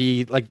everything to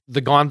be like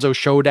the Gonzo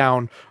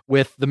showdown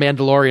with the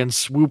Mandalorian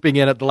swooping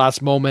in at the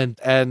last moment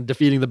and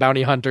defeating the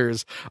bounty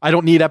hunters. I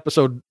don't need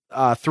episode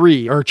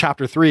 3 or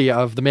chapter 3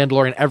 of the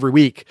Mandalorian every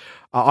week.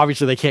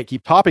 Obviously they can't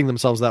keep topping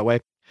themselves that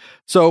way.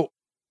 So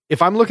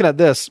if I'm looking at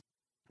this,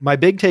 my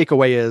big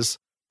takeaway is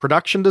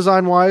production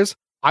design wise,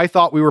 I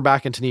thought we were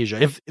back in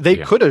Tunisia. If they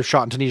could have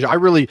shot in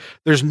Tunisia,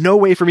 there's no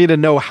way for me to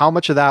know how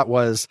much of that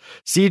was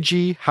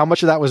CG, how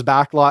much of that was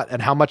backlot,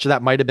 and how much of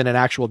that might have been an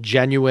actual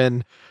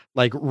genuine,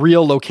 like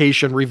real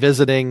location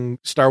revisiting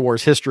Star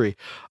Wars history.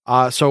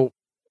 So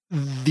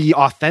the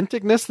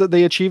authenticness that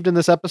they achieved in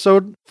this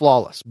episode,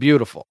 flawless,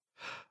 beautiful.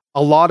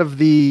 A lot of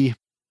the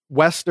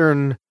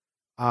Western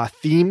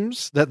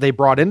themes that they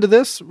brought into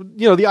this,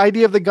 the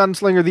idea of the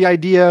gunslinger, the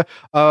idea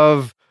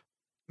of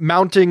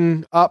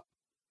mounting up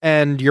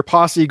and your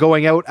posse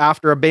going out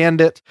after a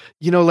bandit,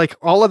 like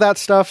all of that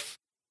stuff.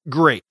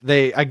 Great.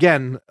 They,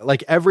 again,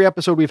 like every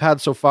episode we've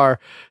had so far,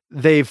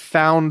 they've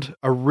found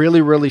a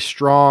really, really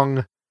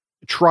strong,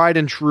 tried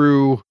and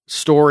true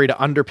story to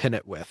underpin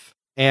it with.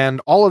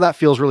 And all of that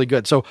feels really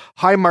good. So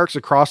high marks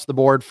across the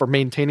board for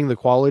maintaining the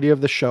quality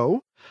of the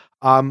show.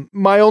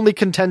 My only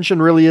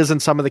contention really is in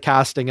some of the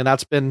casting, and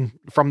that's been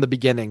from the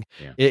beginning.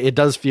 Yeah. It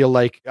does feel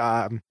like,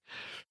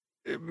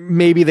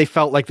 maybe they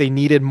felt like they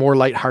needed more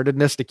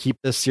lightheartedness to keep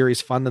this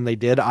series fun than they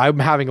did. I'm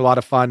having a lot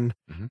of fun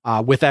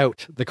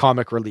without the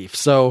comic relief.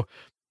 So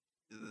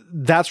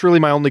that's really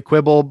my only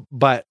quibble,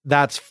 but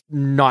that's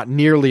not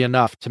nearly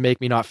enough to make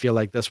me not feel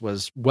like this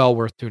was well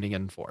worth tuning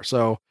in for.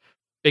 So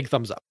big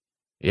thumbs up.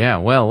 Yeah,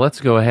 well,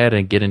 let's go ahead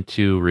and get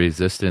into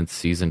Resistance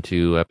Season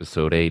 2,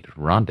 Episode 8,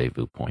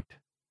 Rendezvous Point.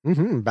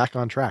 Back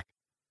on track.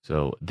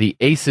 So the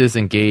Aces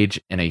engage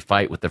in a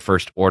fight with the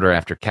First Order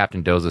after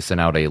Captain Doza sent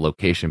out a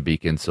location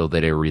beacon so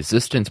that a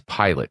Resistance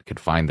pilot could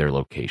find their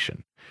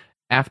location.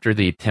 After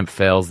the attempt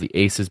fails, the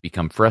Aces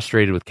become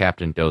frustrated with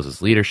Captain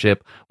Doza's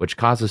leadership, which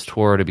causes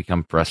Toro to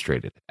become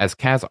frustrated. As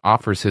Kaz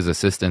offers his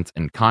assistance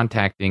in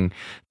contacting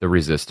the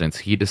Resistance,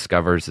 he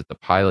discovers that the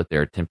pilot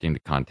they're attempting to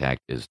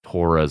contact is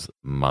Tora's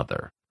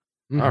mother.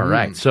 All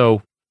right,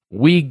 so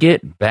we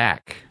get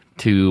back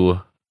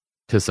to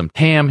some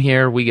Tam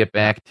here. We get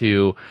back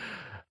to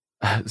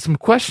some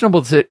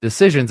questionable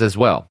decisions as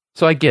well.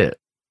 So I get it.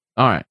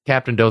 All right,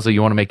 Captain Doza,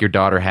 you want to make your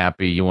daughter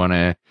happy. You want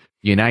to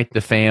unite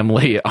the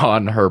family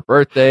on her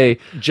birthday.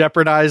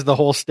 Jeopardize the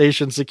whole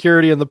station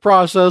security in the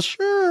process.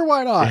 Sure,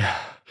 why not?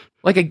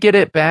 Like, I get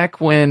it back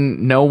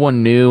when no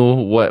one knew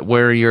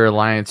where your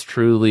alliance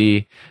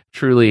truly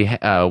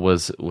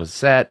was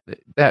set.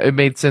 That it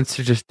made sense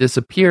to just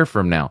disappear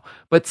from now.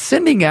 But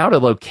sending out a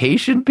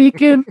location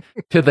beacon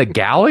to the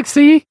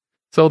galaxy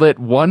so that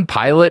one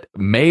pilot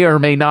may or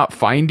may not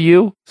find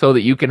you so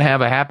that you can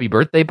have a happy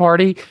birthday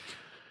party.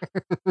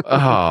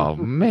 Oh,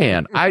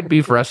 man. I'd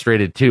be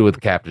frustrated, too, with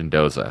Captain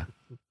Doza.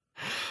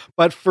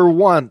 But for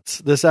once,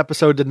 this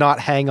episode did not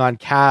hang on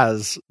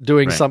Kaz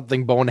doing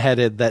something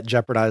boneheaded that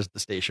jeopardized the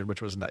station,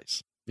 which was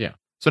nice. Yeah.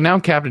 So now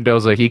Captain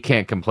Doza, he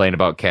can't complain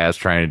about Kaz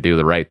trying to do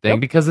the right thing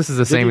because this is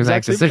the same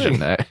exact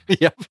decision.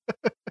 Yep.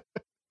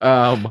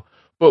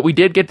 But we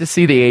did get to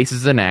see the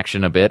Aces in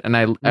action a bit, and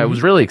I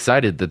was really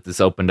excited that this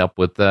opened up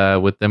with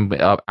them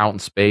out in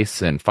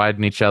space and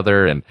fighting each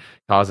other and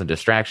causing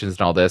distractions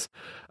and all this.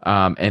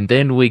 And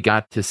then we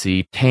got to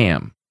see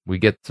Tam. We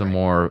get some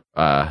more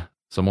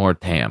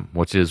Tam,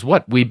 which is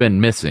what we've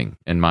been missing,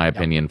 in my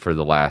opinion, for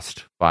the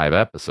last 5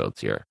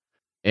 episodes here.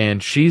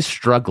 And she's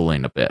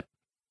struggling a bit.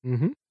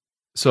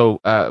 So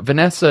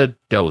Vanessa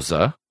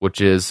Doza,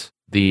 which is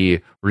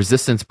the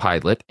Resistance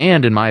pilot,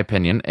 and in my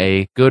opinion,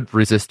 a good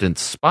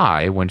Resistance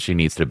spy when she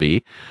needs to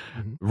be,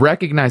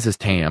 recognizes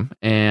Tam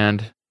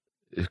and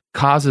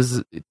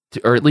causes,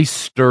 or at least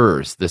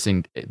stirs this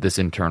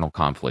internal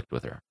conflict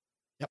with her.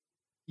 Yep.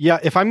 Yeah,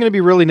 if I'm going to be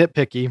really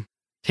nitpicky,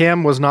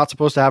 Tam was not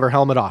supposed to have her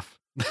helmet off.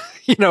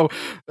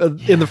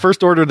 In the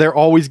First Order, they're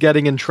always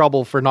getting in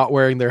trouble for not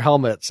wearing their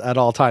helmets at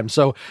all times.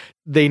 So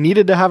they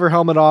needed to have her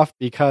helmet off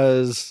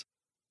because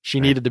she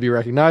needed to be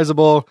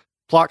recognizable.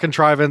 Plot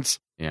contrivance.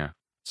 Yeah.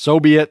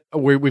 So be it.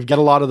 We've got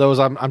a lot of those.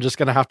 I'm just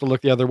going to have to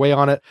look the other way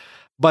on it.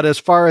 But as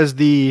far as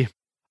the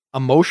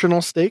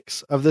emotional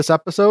stakes of this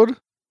episode,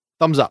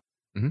 thumbs up.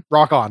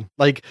 Rock on.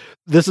 Like,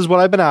 this is what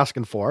I've been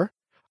asking for.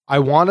 I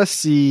want to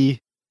see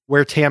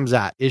where Tam's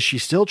at. Is she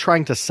still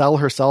trying to sell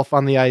herself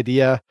on the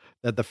idea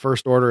that the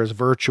First Order is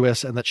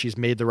virtuous and that she's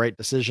made the right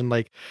decision?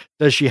 Like,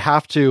 does she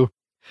have to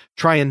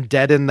try and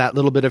deaden that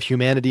little bit of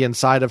humanity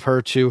inside of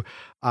her to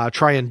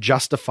try and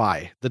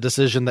justify the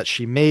decision that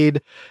she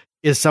made?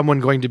 Is someone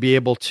going to be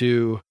able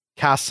to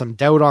cast some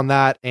doubt on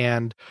that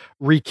and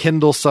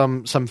rekindle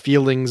some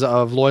feelings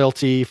of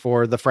loyalty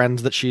for the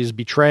friends that she's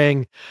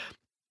betraying?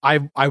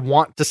 I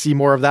want to see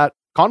more of that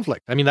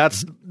conflict. I mean,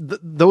 that's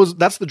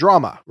that's the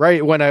drama,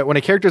 right? When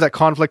a character's at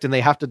conflict and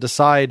they have to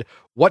decide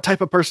what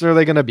type of person are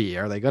they going to be?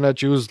 Are they going to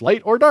choose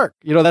light or dark?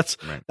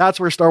 That's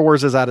where Star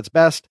Wars is at its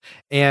best.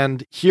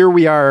 And here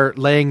we are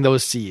laying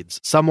those seeds.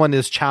 Someone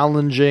is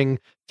challenging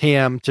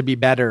Tam to be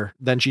better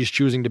than she's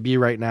choosing to be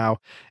right now.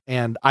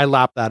 And I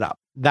lap that up.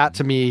 That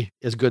to me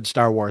is good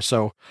Star Wars.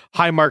 So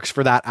high marks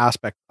for that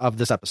aspect of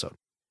this episode.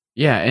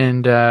 Yeah,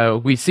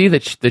 and we see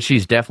that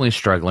she's definitely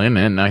struggling,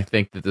 and I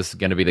think that this is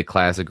going to be the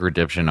classic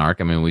redemption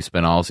arc. I mean, we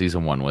spent all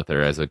season 1 with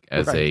her as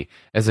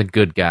a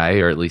good guy,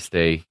 or at least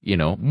a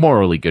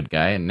morally good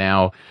guy, and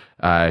now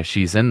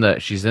she's in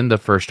the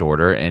First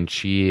Order, and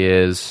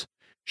she's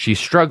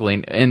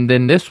struggling. And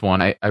then this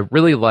one, I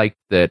really liked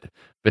that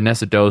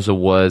Vanessa Doza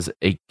was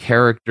a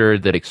character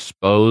that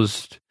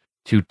exposed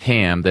to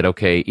Tam that,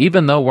 okay,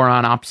 even though we're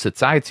on opposite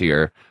sides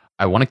here,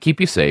 I want to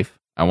keep you safe,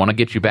 I want to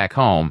get you back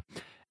home.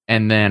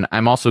 And then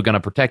I'm also going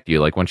to protect you.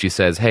 Like when she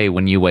says, hey,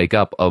 when you wake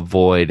up,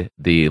 avoid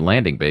the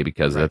landing bay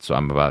because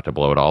I'm about to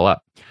blow it all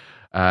up.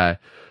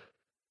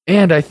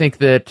 And I think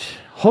that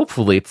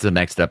hopefully it's the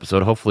next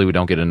episode. Hopefully we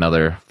don't get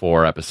another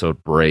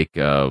 4-episode break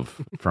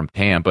from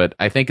Tam. But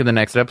I think in the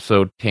next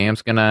episode,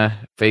 Tam's going to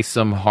face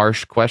some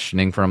harsh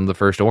questioning from the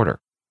First Order.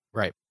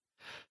 Right.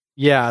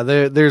 Yeah,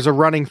 there's a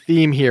running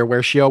theme here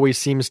where she always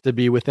seems to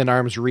be within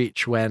arm's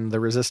reach when the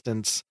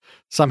Resistance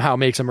somehow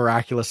makes a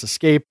miraculous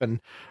escape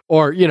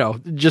or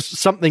just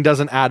something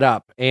doesn't add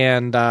up.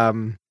 And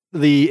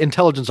the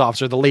intelligence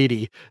officer, the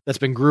lady that's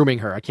been grooming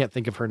her, I can't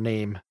think of her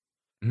name.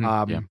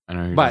 I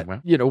know but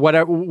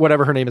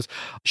whatever her name is,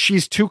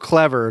 she's too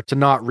clever to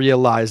not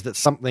realize that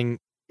something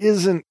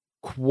isn't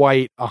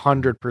quite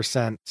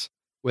 100%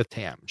 with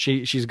Tam.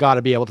 She's got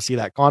to be able to see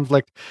that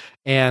conflict,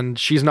 and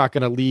she's not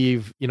going to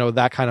leave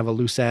that kind of a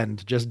loose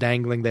end just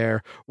dangling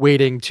there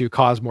waiting to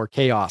cause more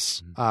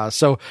chaos.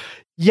 So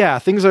yeah,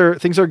 things are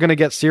going to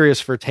get serious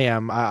for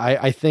Tam.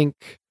 I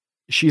think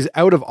she's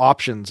out of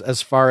options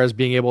as far as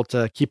being able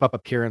to keep up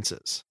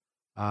appearances.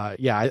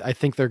 I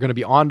think they're going to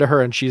be on to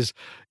her, and she's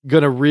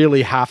going to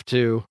really have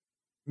to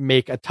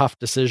make a tough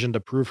decision to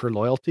prove her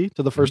loyalty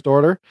to the First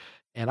Order.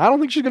 And I don't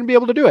think she's going to be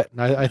able to do it.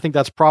 I think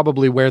that's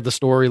probably where the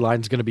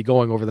storyline is going to be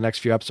going over the next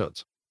few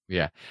episodes.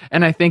 Yeah.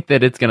 And I think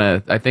that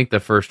I think the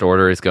First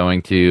Order is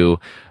going to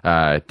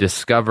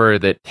discover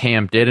that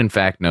Tam did in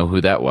fact know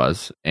who that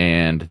was,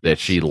 and that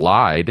she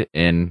lied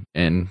in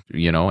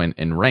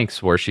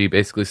ranks where she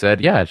basically said,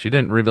 yeah, she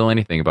didn't reveal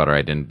anything about her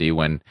identity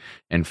when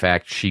in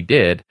fact she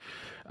did.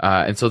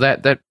 And so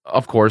that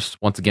of course,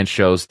 once again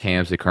shows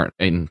Tam's current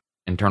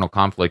internal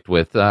conflict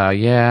with,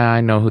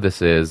 I know who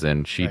this is,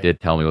 and she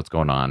did tell me what's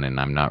going on, and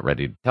I'm not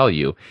ready to tell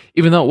you.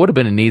 Even though it would have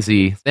been an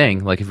easy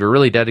thing, like if you're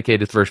really dedicated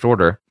to the First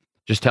Order,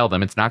 just tell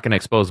them. It's not going to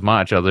expose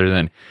much other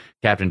than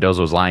Captain Dozo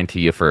was lying to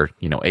you for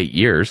 8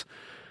 years.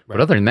 Right.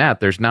 But other than that,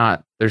 there's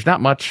not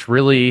much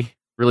really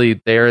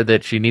there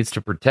that she needs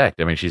to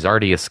protect. I mean, she's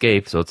already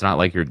escaped, so it's not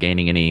like you're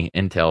gaining any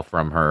intel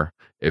from her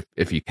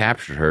if you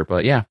captured her.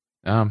 But yeah,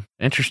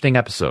 interesting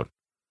episode.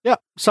 Yeah,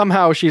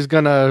 somehow she's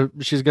gonna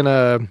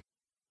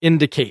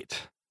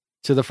indicate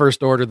to the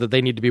First Order that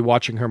they need to be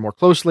watching her more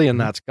closely, and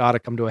that's got to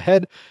come to a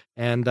head.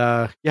 And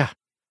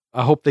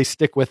I hope they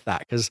stick with that,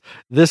 because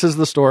this is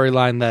the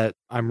storyline that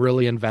I'm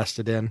really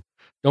invested in.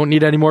 Don't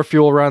need any more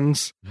fuel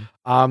runs.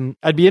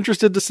 I'd be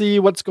interested to see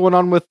what's going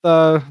on with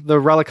the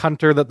relic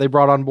hunter that they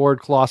brought on board,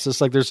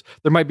 Colossus. Like there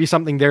might be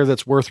something there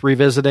that's worth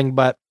revisiting,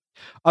 but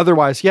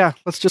otherwise,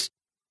 let's just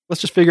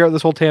figure out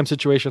this whole Tam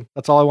situation.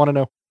 That's all I want to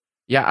know.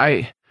 Yeah,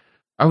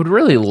 I would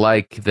really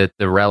like that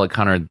the relic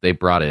hunter that they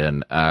brought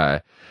in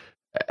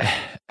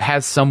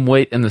has some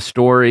weight in the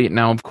story.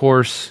 Now, of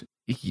course,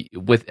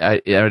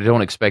 I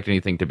don't expect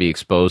anything to be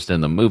exposed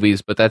in the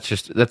movies, but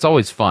that's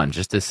always fun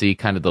just to see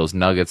kind of those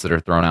nuggets that are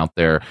thrown out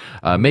there.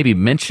 Maybe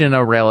mention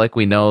a relic.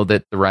 We know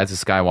that the Rise of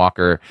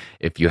Skywalker,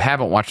 if you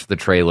haven't watched the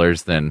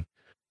trailers, then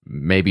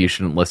maybe you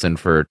shouldn't listen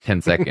for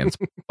 10 seconds.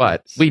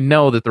 But we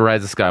know that the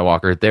Rise of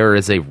Skywalker, there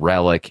is a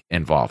relic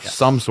involved,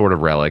 some sort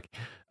of relic.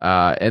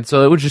 And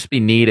so it would just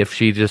be neat if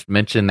she just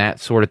mentioned that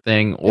sort of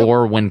thing,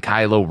 or when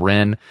Kylo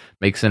Ren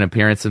makes an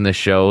appearance in the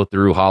show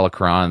through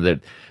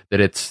holocron,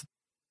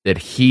 that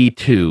he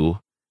too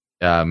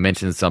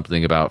mentions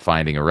something about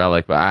finding a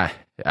relic. But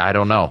I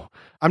don't know.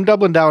 I'm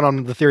doubling down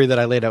on the theory that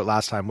I laid out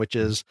last time, which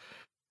is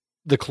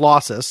the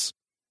Colossus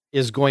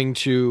is going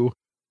to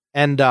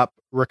end up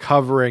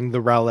recovering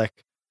the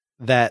relic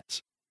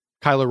that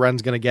Kylo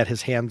Ren's going to get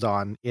his hands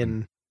on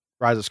in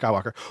Rise of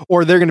Skywalker,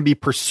 or they're going to be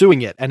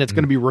pursuing it and it's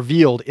going to be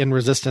revealed in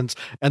Resistance,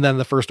 and then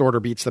the First Order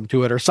beats them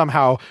to it, or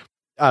somehow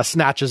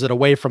snatches it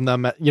away from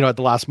them at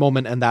the last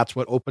moment, and that's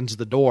what opens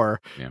the door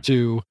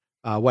to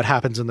what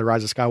happens in the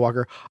Rise of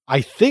Skywalker.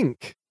 I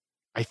think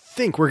I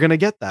think we're going to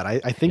get that.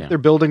 I think they're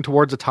building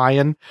towards a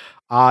tie-in.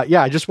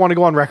 I just want to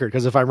go on record,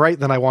 because if I'm right,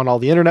 then I want all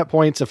the internet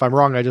points. If I'm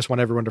wrong, I just want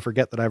everyone to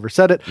forget that I ever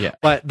said it. Yeah.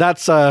 But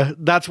that's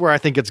where I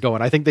think it's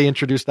going. I think they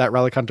introduced that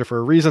Relic Hunter for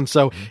a reason.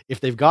 So if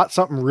they've got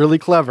something really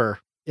clever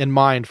in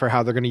mind for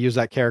how they're going to use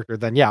that character,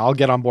 then I'll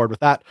get on board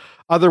with that.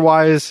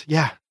 Otherwise,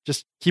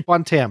 just keep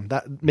on Tam.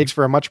 That makes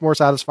for a much more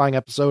satisfying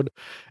episode.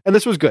 And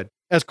this was good.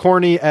 As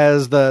corny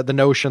as the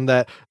notion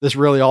that this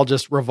really all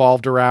just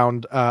revolved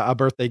around a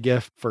birthday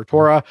gift for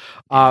Torah,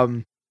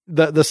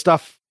 the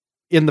stuff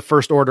in the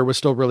First Order was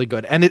still really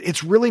good. And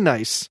it's really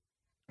nice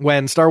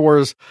when Star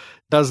Wars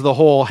does the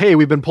whole, hey,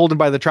 we've been pulled in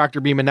by the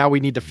tractor beam and now we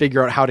need to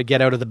figure out how to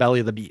get out of the belly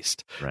of the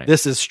beast. Right.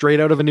 This is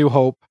straight out of A New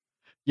Hope.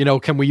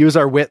 Can we use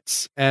our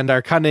wits and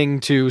our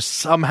cunning to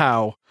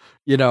somehow,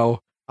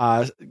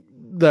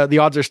 the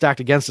odds are stacked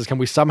against us. Can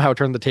we somehow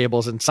turn the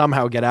tables and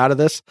somehow get out of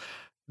this?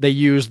 They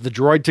use the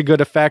droid to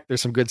good effect.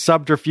 There's some good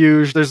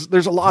subterfuge.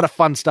 There's a lot of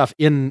fun stuff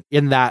in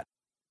that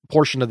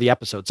portion of the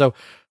episode. So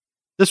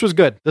this was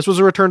good. This was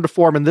a return to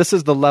form, and this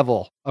is the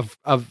level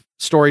of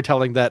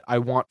storytelling that I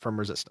want from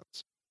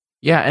Resistance.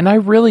 Yeah, and I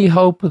really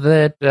hope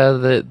that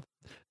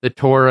the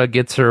Torah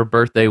gets her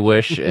birthday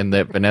wish and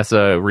that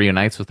Vanessa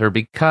reunites with her,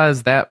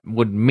 because that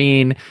would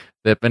mean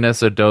that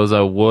Vanessa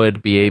Doza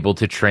would be able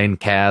to train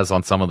Kaz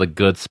on some of the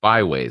good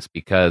spy ways,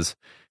 because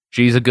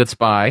she's a good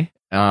spy,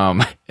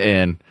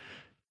 and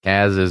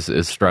Kaz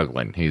is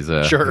struggling. He's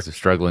a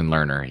struggling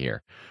learner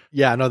here.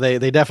 Yeah, no,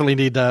 they definitely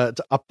need to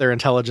up their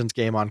intelligence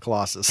game on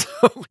Colossus.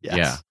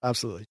 Yes,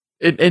 absolutely.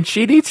 And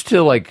she needs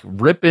to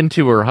rip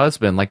into her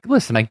husband.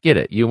 Listen, I get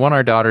it. You want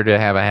our daughter to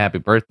have a happy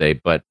birthday,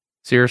 but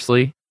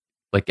seriously,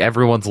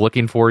 everyone's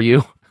looking for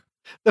you.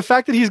 The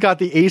fact that he's got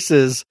the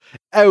aces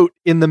out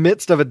in the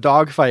midst of a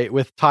dogfight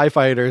with TIE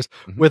fighters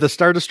with a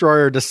Star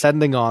Destroyer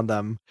descending on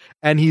them,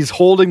 and he's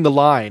holding the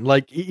line.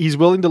 He's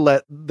willing to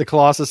let the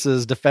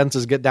Colossus's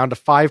defenses get down to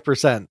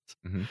 5%,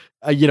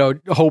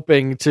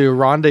 hoping to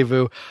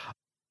rendezvous.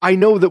 I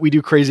know that we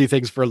do crazy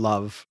things for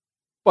love,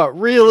 but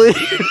really,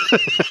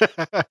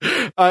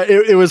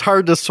 it was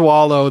hard to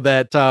swallow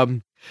that,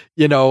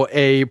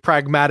 a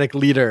pragmatic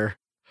leader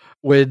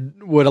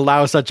would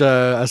allow such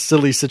a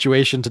silly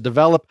situation to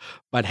develop.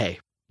 But hey,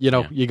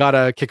 you got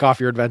to kick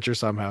off your adventure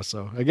somehow.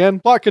 So again,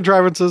 plot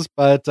contrivances,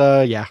 but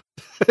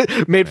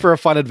made for a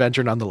fun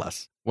adventure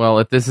nonetheless. Well,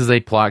 if this is a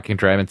plot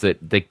contrivance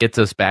that gets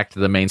us back to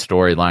the main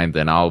storyline,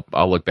 then I'll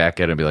look back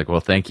at it and be like, well,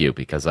 thank you,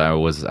 because I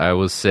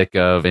was sick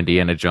of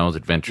Indiana Jones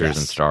adventures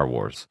and Star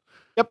Wars.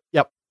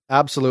 Yep,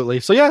 absolutely.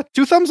 So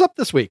 2 thumbs up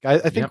this week. I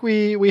think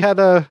we had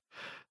a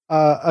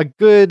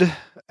good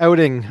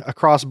outing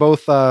across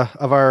both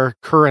of our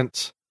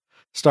current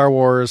Star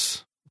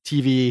Wars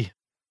TV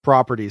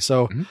properties.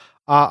 So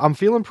I'm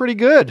feeling pretty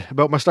good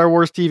about my Star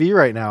Wars TV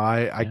right now.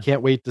 I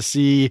can't wait to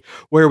see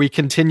where we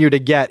continue to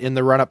get in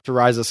the run up to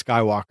Rise of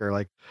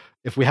Skywalker.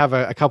 If we have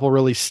a couple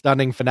really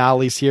stunning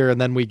finales here,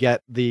 and then we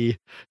get the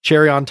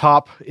cherry on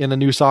top in a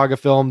new saga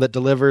film that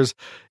delivers,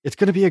 it's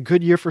going to be a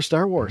good year for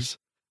Star Wars.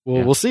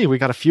 We'll see. We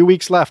got a few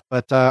weeks left,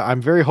 but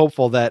I'm very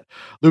hopeful that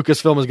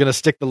Lucasfilm is going to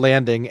stick the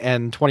landing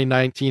and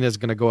 2019 is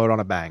going to go out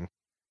on a bang.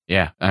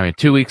 Yeah,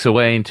 2 weeks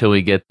away until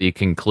we get the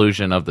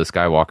conclusion of the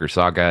Skywalker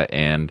saga,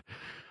 and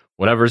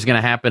whatever's going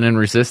to happen in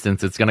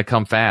Resistance, it's going to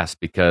come fast,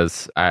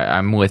 because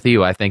I'm with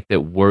you. I think that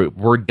we're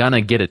going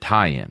to get a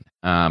tie-in.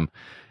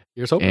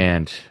 Here's hoping.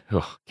 And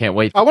can't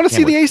wait. I want to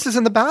see the aces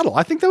in the battle.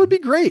 I think that would be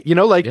great.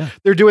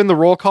 They're doing the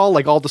roll call,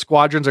 all the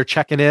squadrons are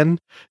checking in,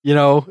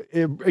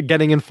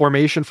 getting in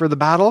formation for the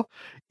battle.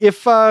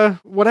 If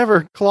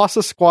whatever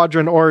Colossus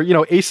squadron or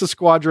Aces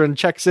squadron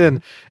checks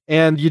in,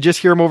 and you just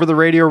hear them over the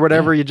radio or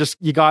whatever, you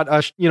got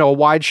a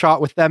wide shot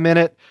with them in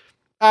it.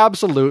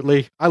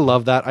 Absolutely, I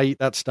love that. I eat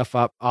that stuff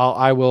up.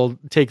 I will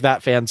take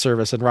that fan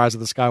service in Rise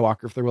of the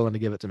Skywalker if they're willing to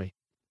give it to me.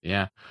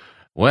 Yeah.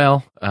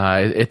 Well,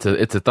 it's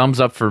a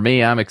thumbs up for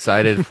me. I'm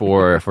excited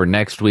for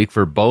next week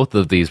for both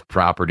of these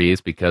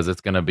properties, because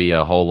it's going to be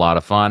a whole lot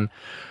of fun.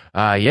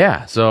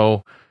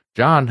 So,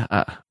 John,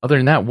 other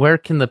than that, where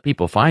can the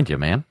people find you,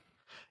 man?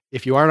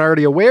 If you aren't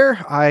already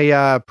aware,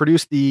 I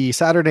produced the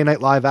Saturday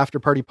Night Live After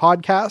Party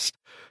podcast.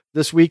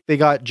 This week, they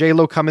got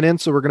J-Lo coming in,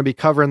 so we're going to be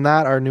covering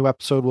that. Our new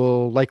episode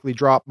will likely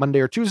drop Monday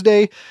or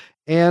Tuesday.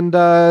 And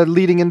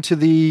leading into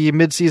the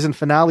mid-season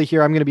finale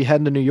here, I'm going to be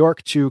heading to New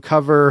York to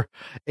cover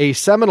a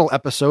seminal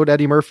episode.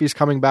 Eddie Murphy's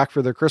coming back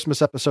for their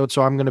Christmas episode,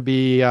 so I'm going to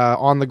be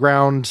on the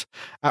ground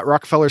at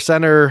Rockefeller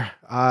Center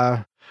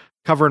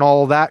covering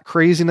all that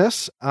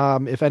craziness.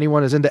 If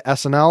anyone is into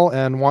SNL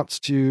and wants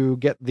to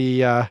get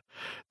the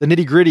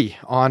nitty-gritty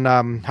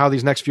on how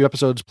these next few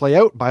episodes play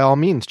out, by all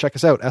means, check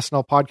us out,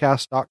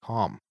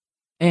 snlpodcast.com.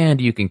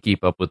 And you can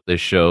keep up with this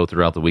show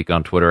throughout the week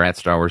on Twitter at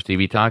Star Wars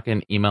TV Talk,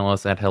 and email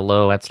us at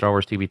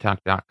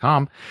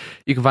hello@starwarstvtalk.com.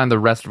 You can find the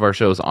rest of our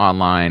shows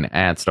online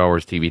at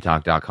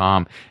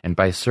starwarstvtalk.com, and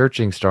by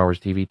searching Star Wars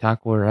TV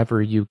Talk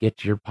wherever you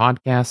get your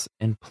podcasts.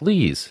 And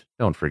please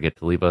don't forget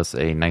to leave us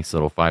a nice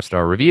little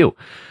 5-star review.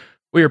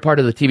 We are part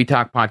of the TV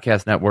Talk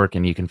Podcast Network,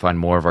 and you can find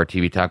more of our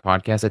TV Talk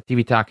podcast at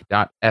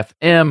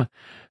tvtalk.fm.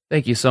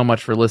 Thank you so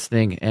much for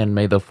listening, and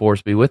may the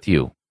force be with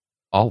you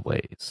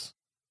always.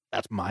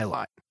 That's my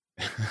line.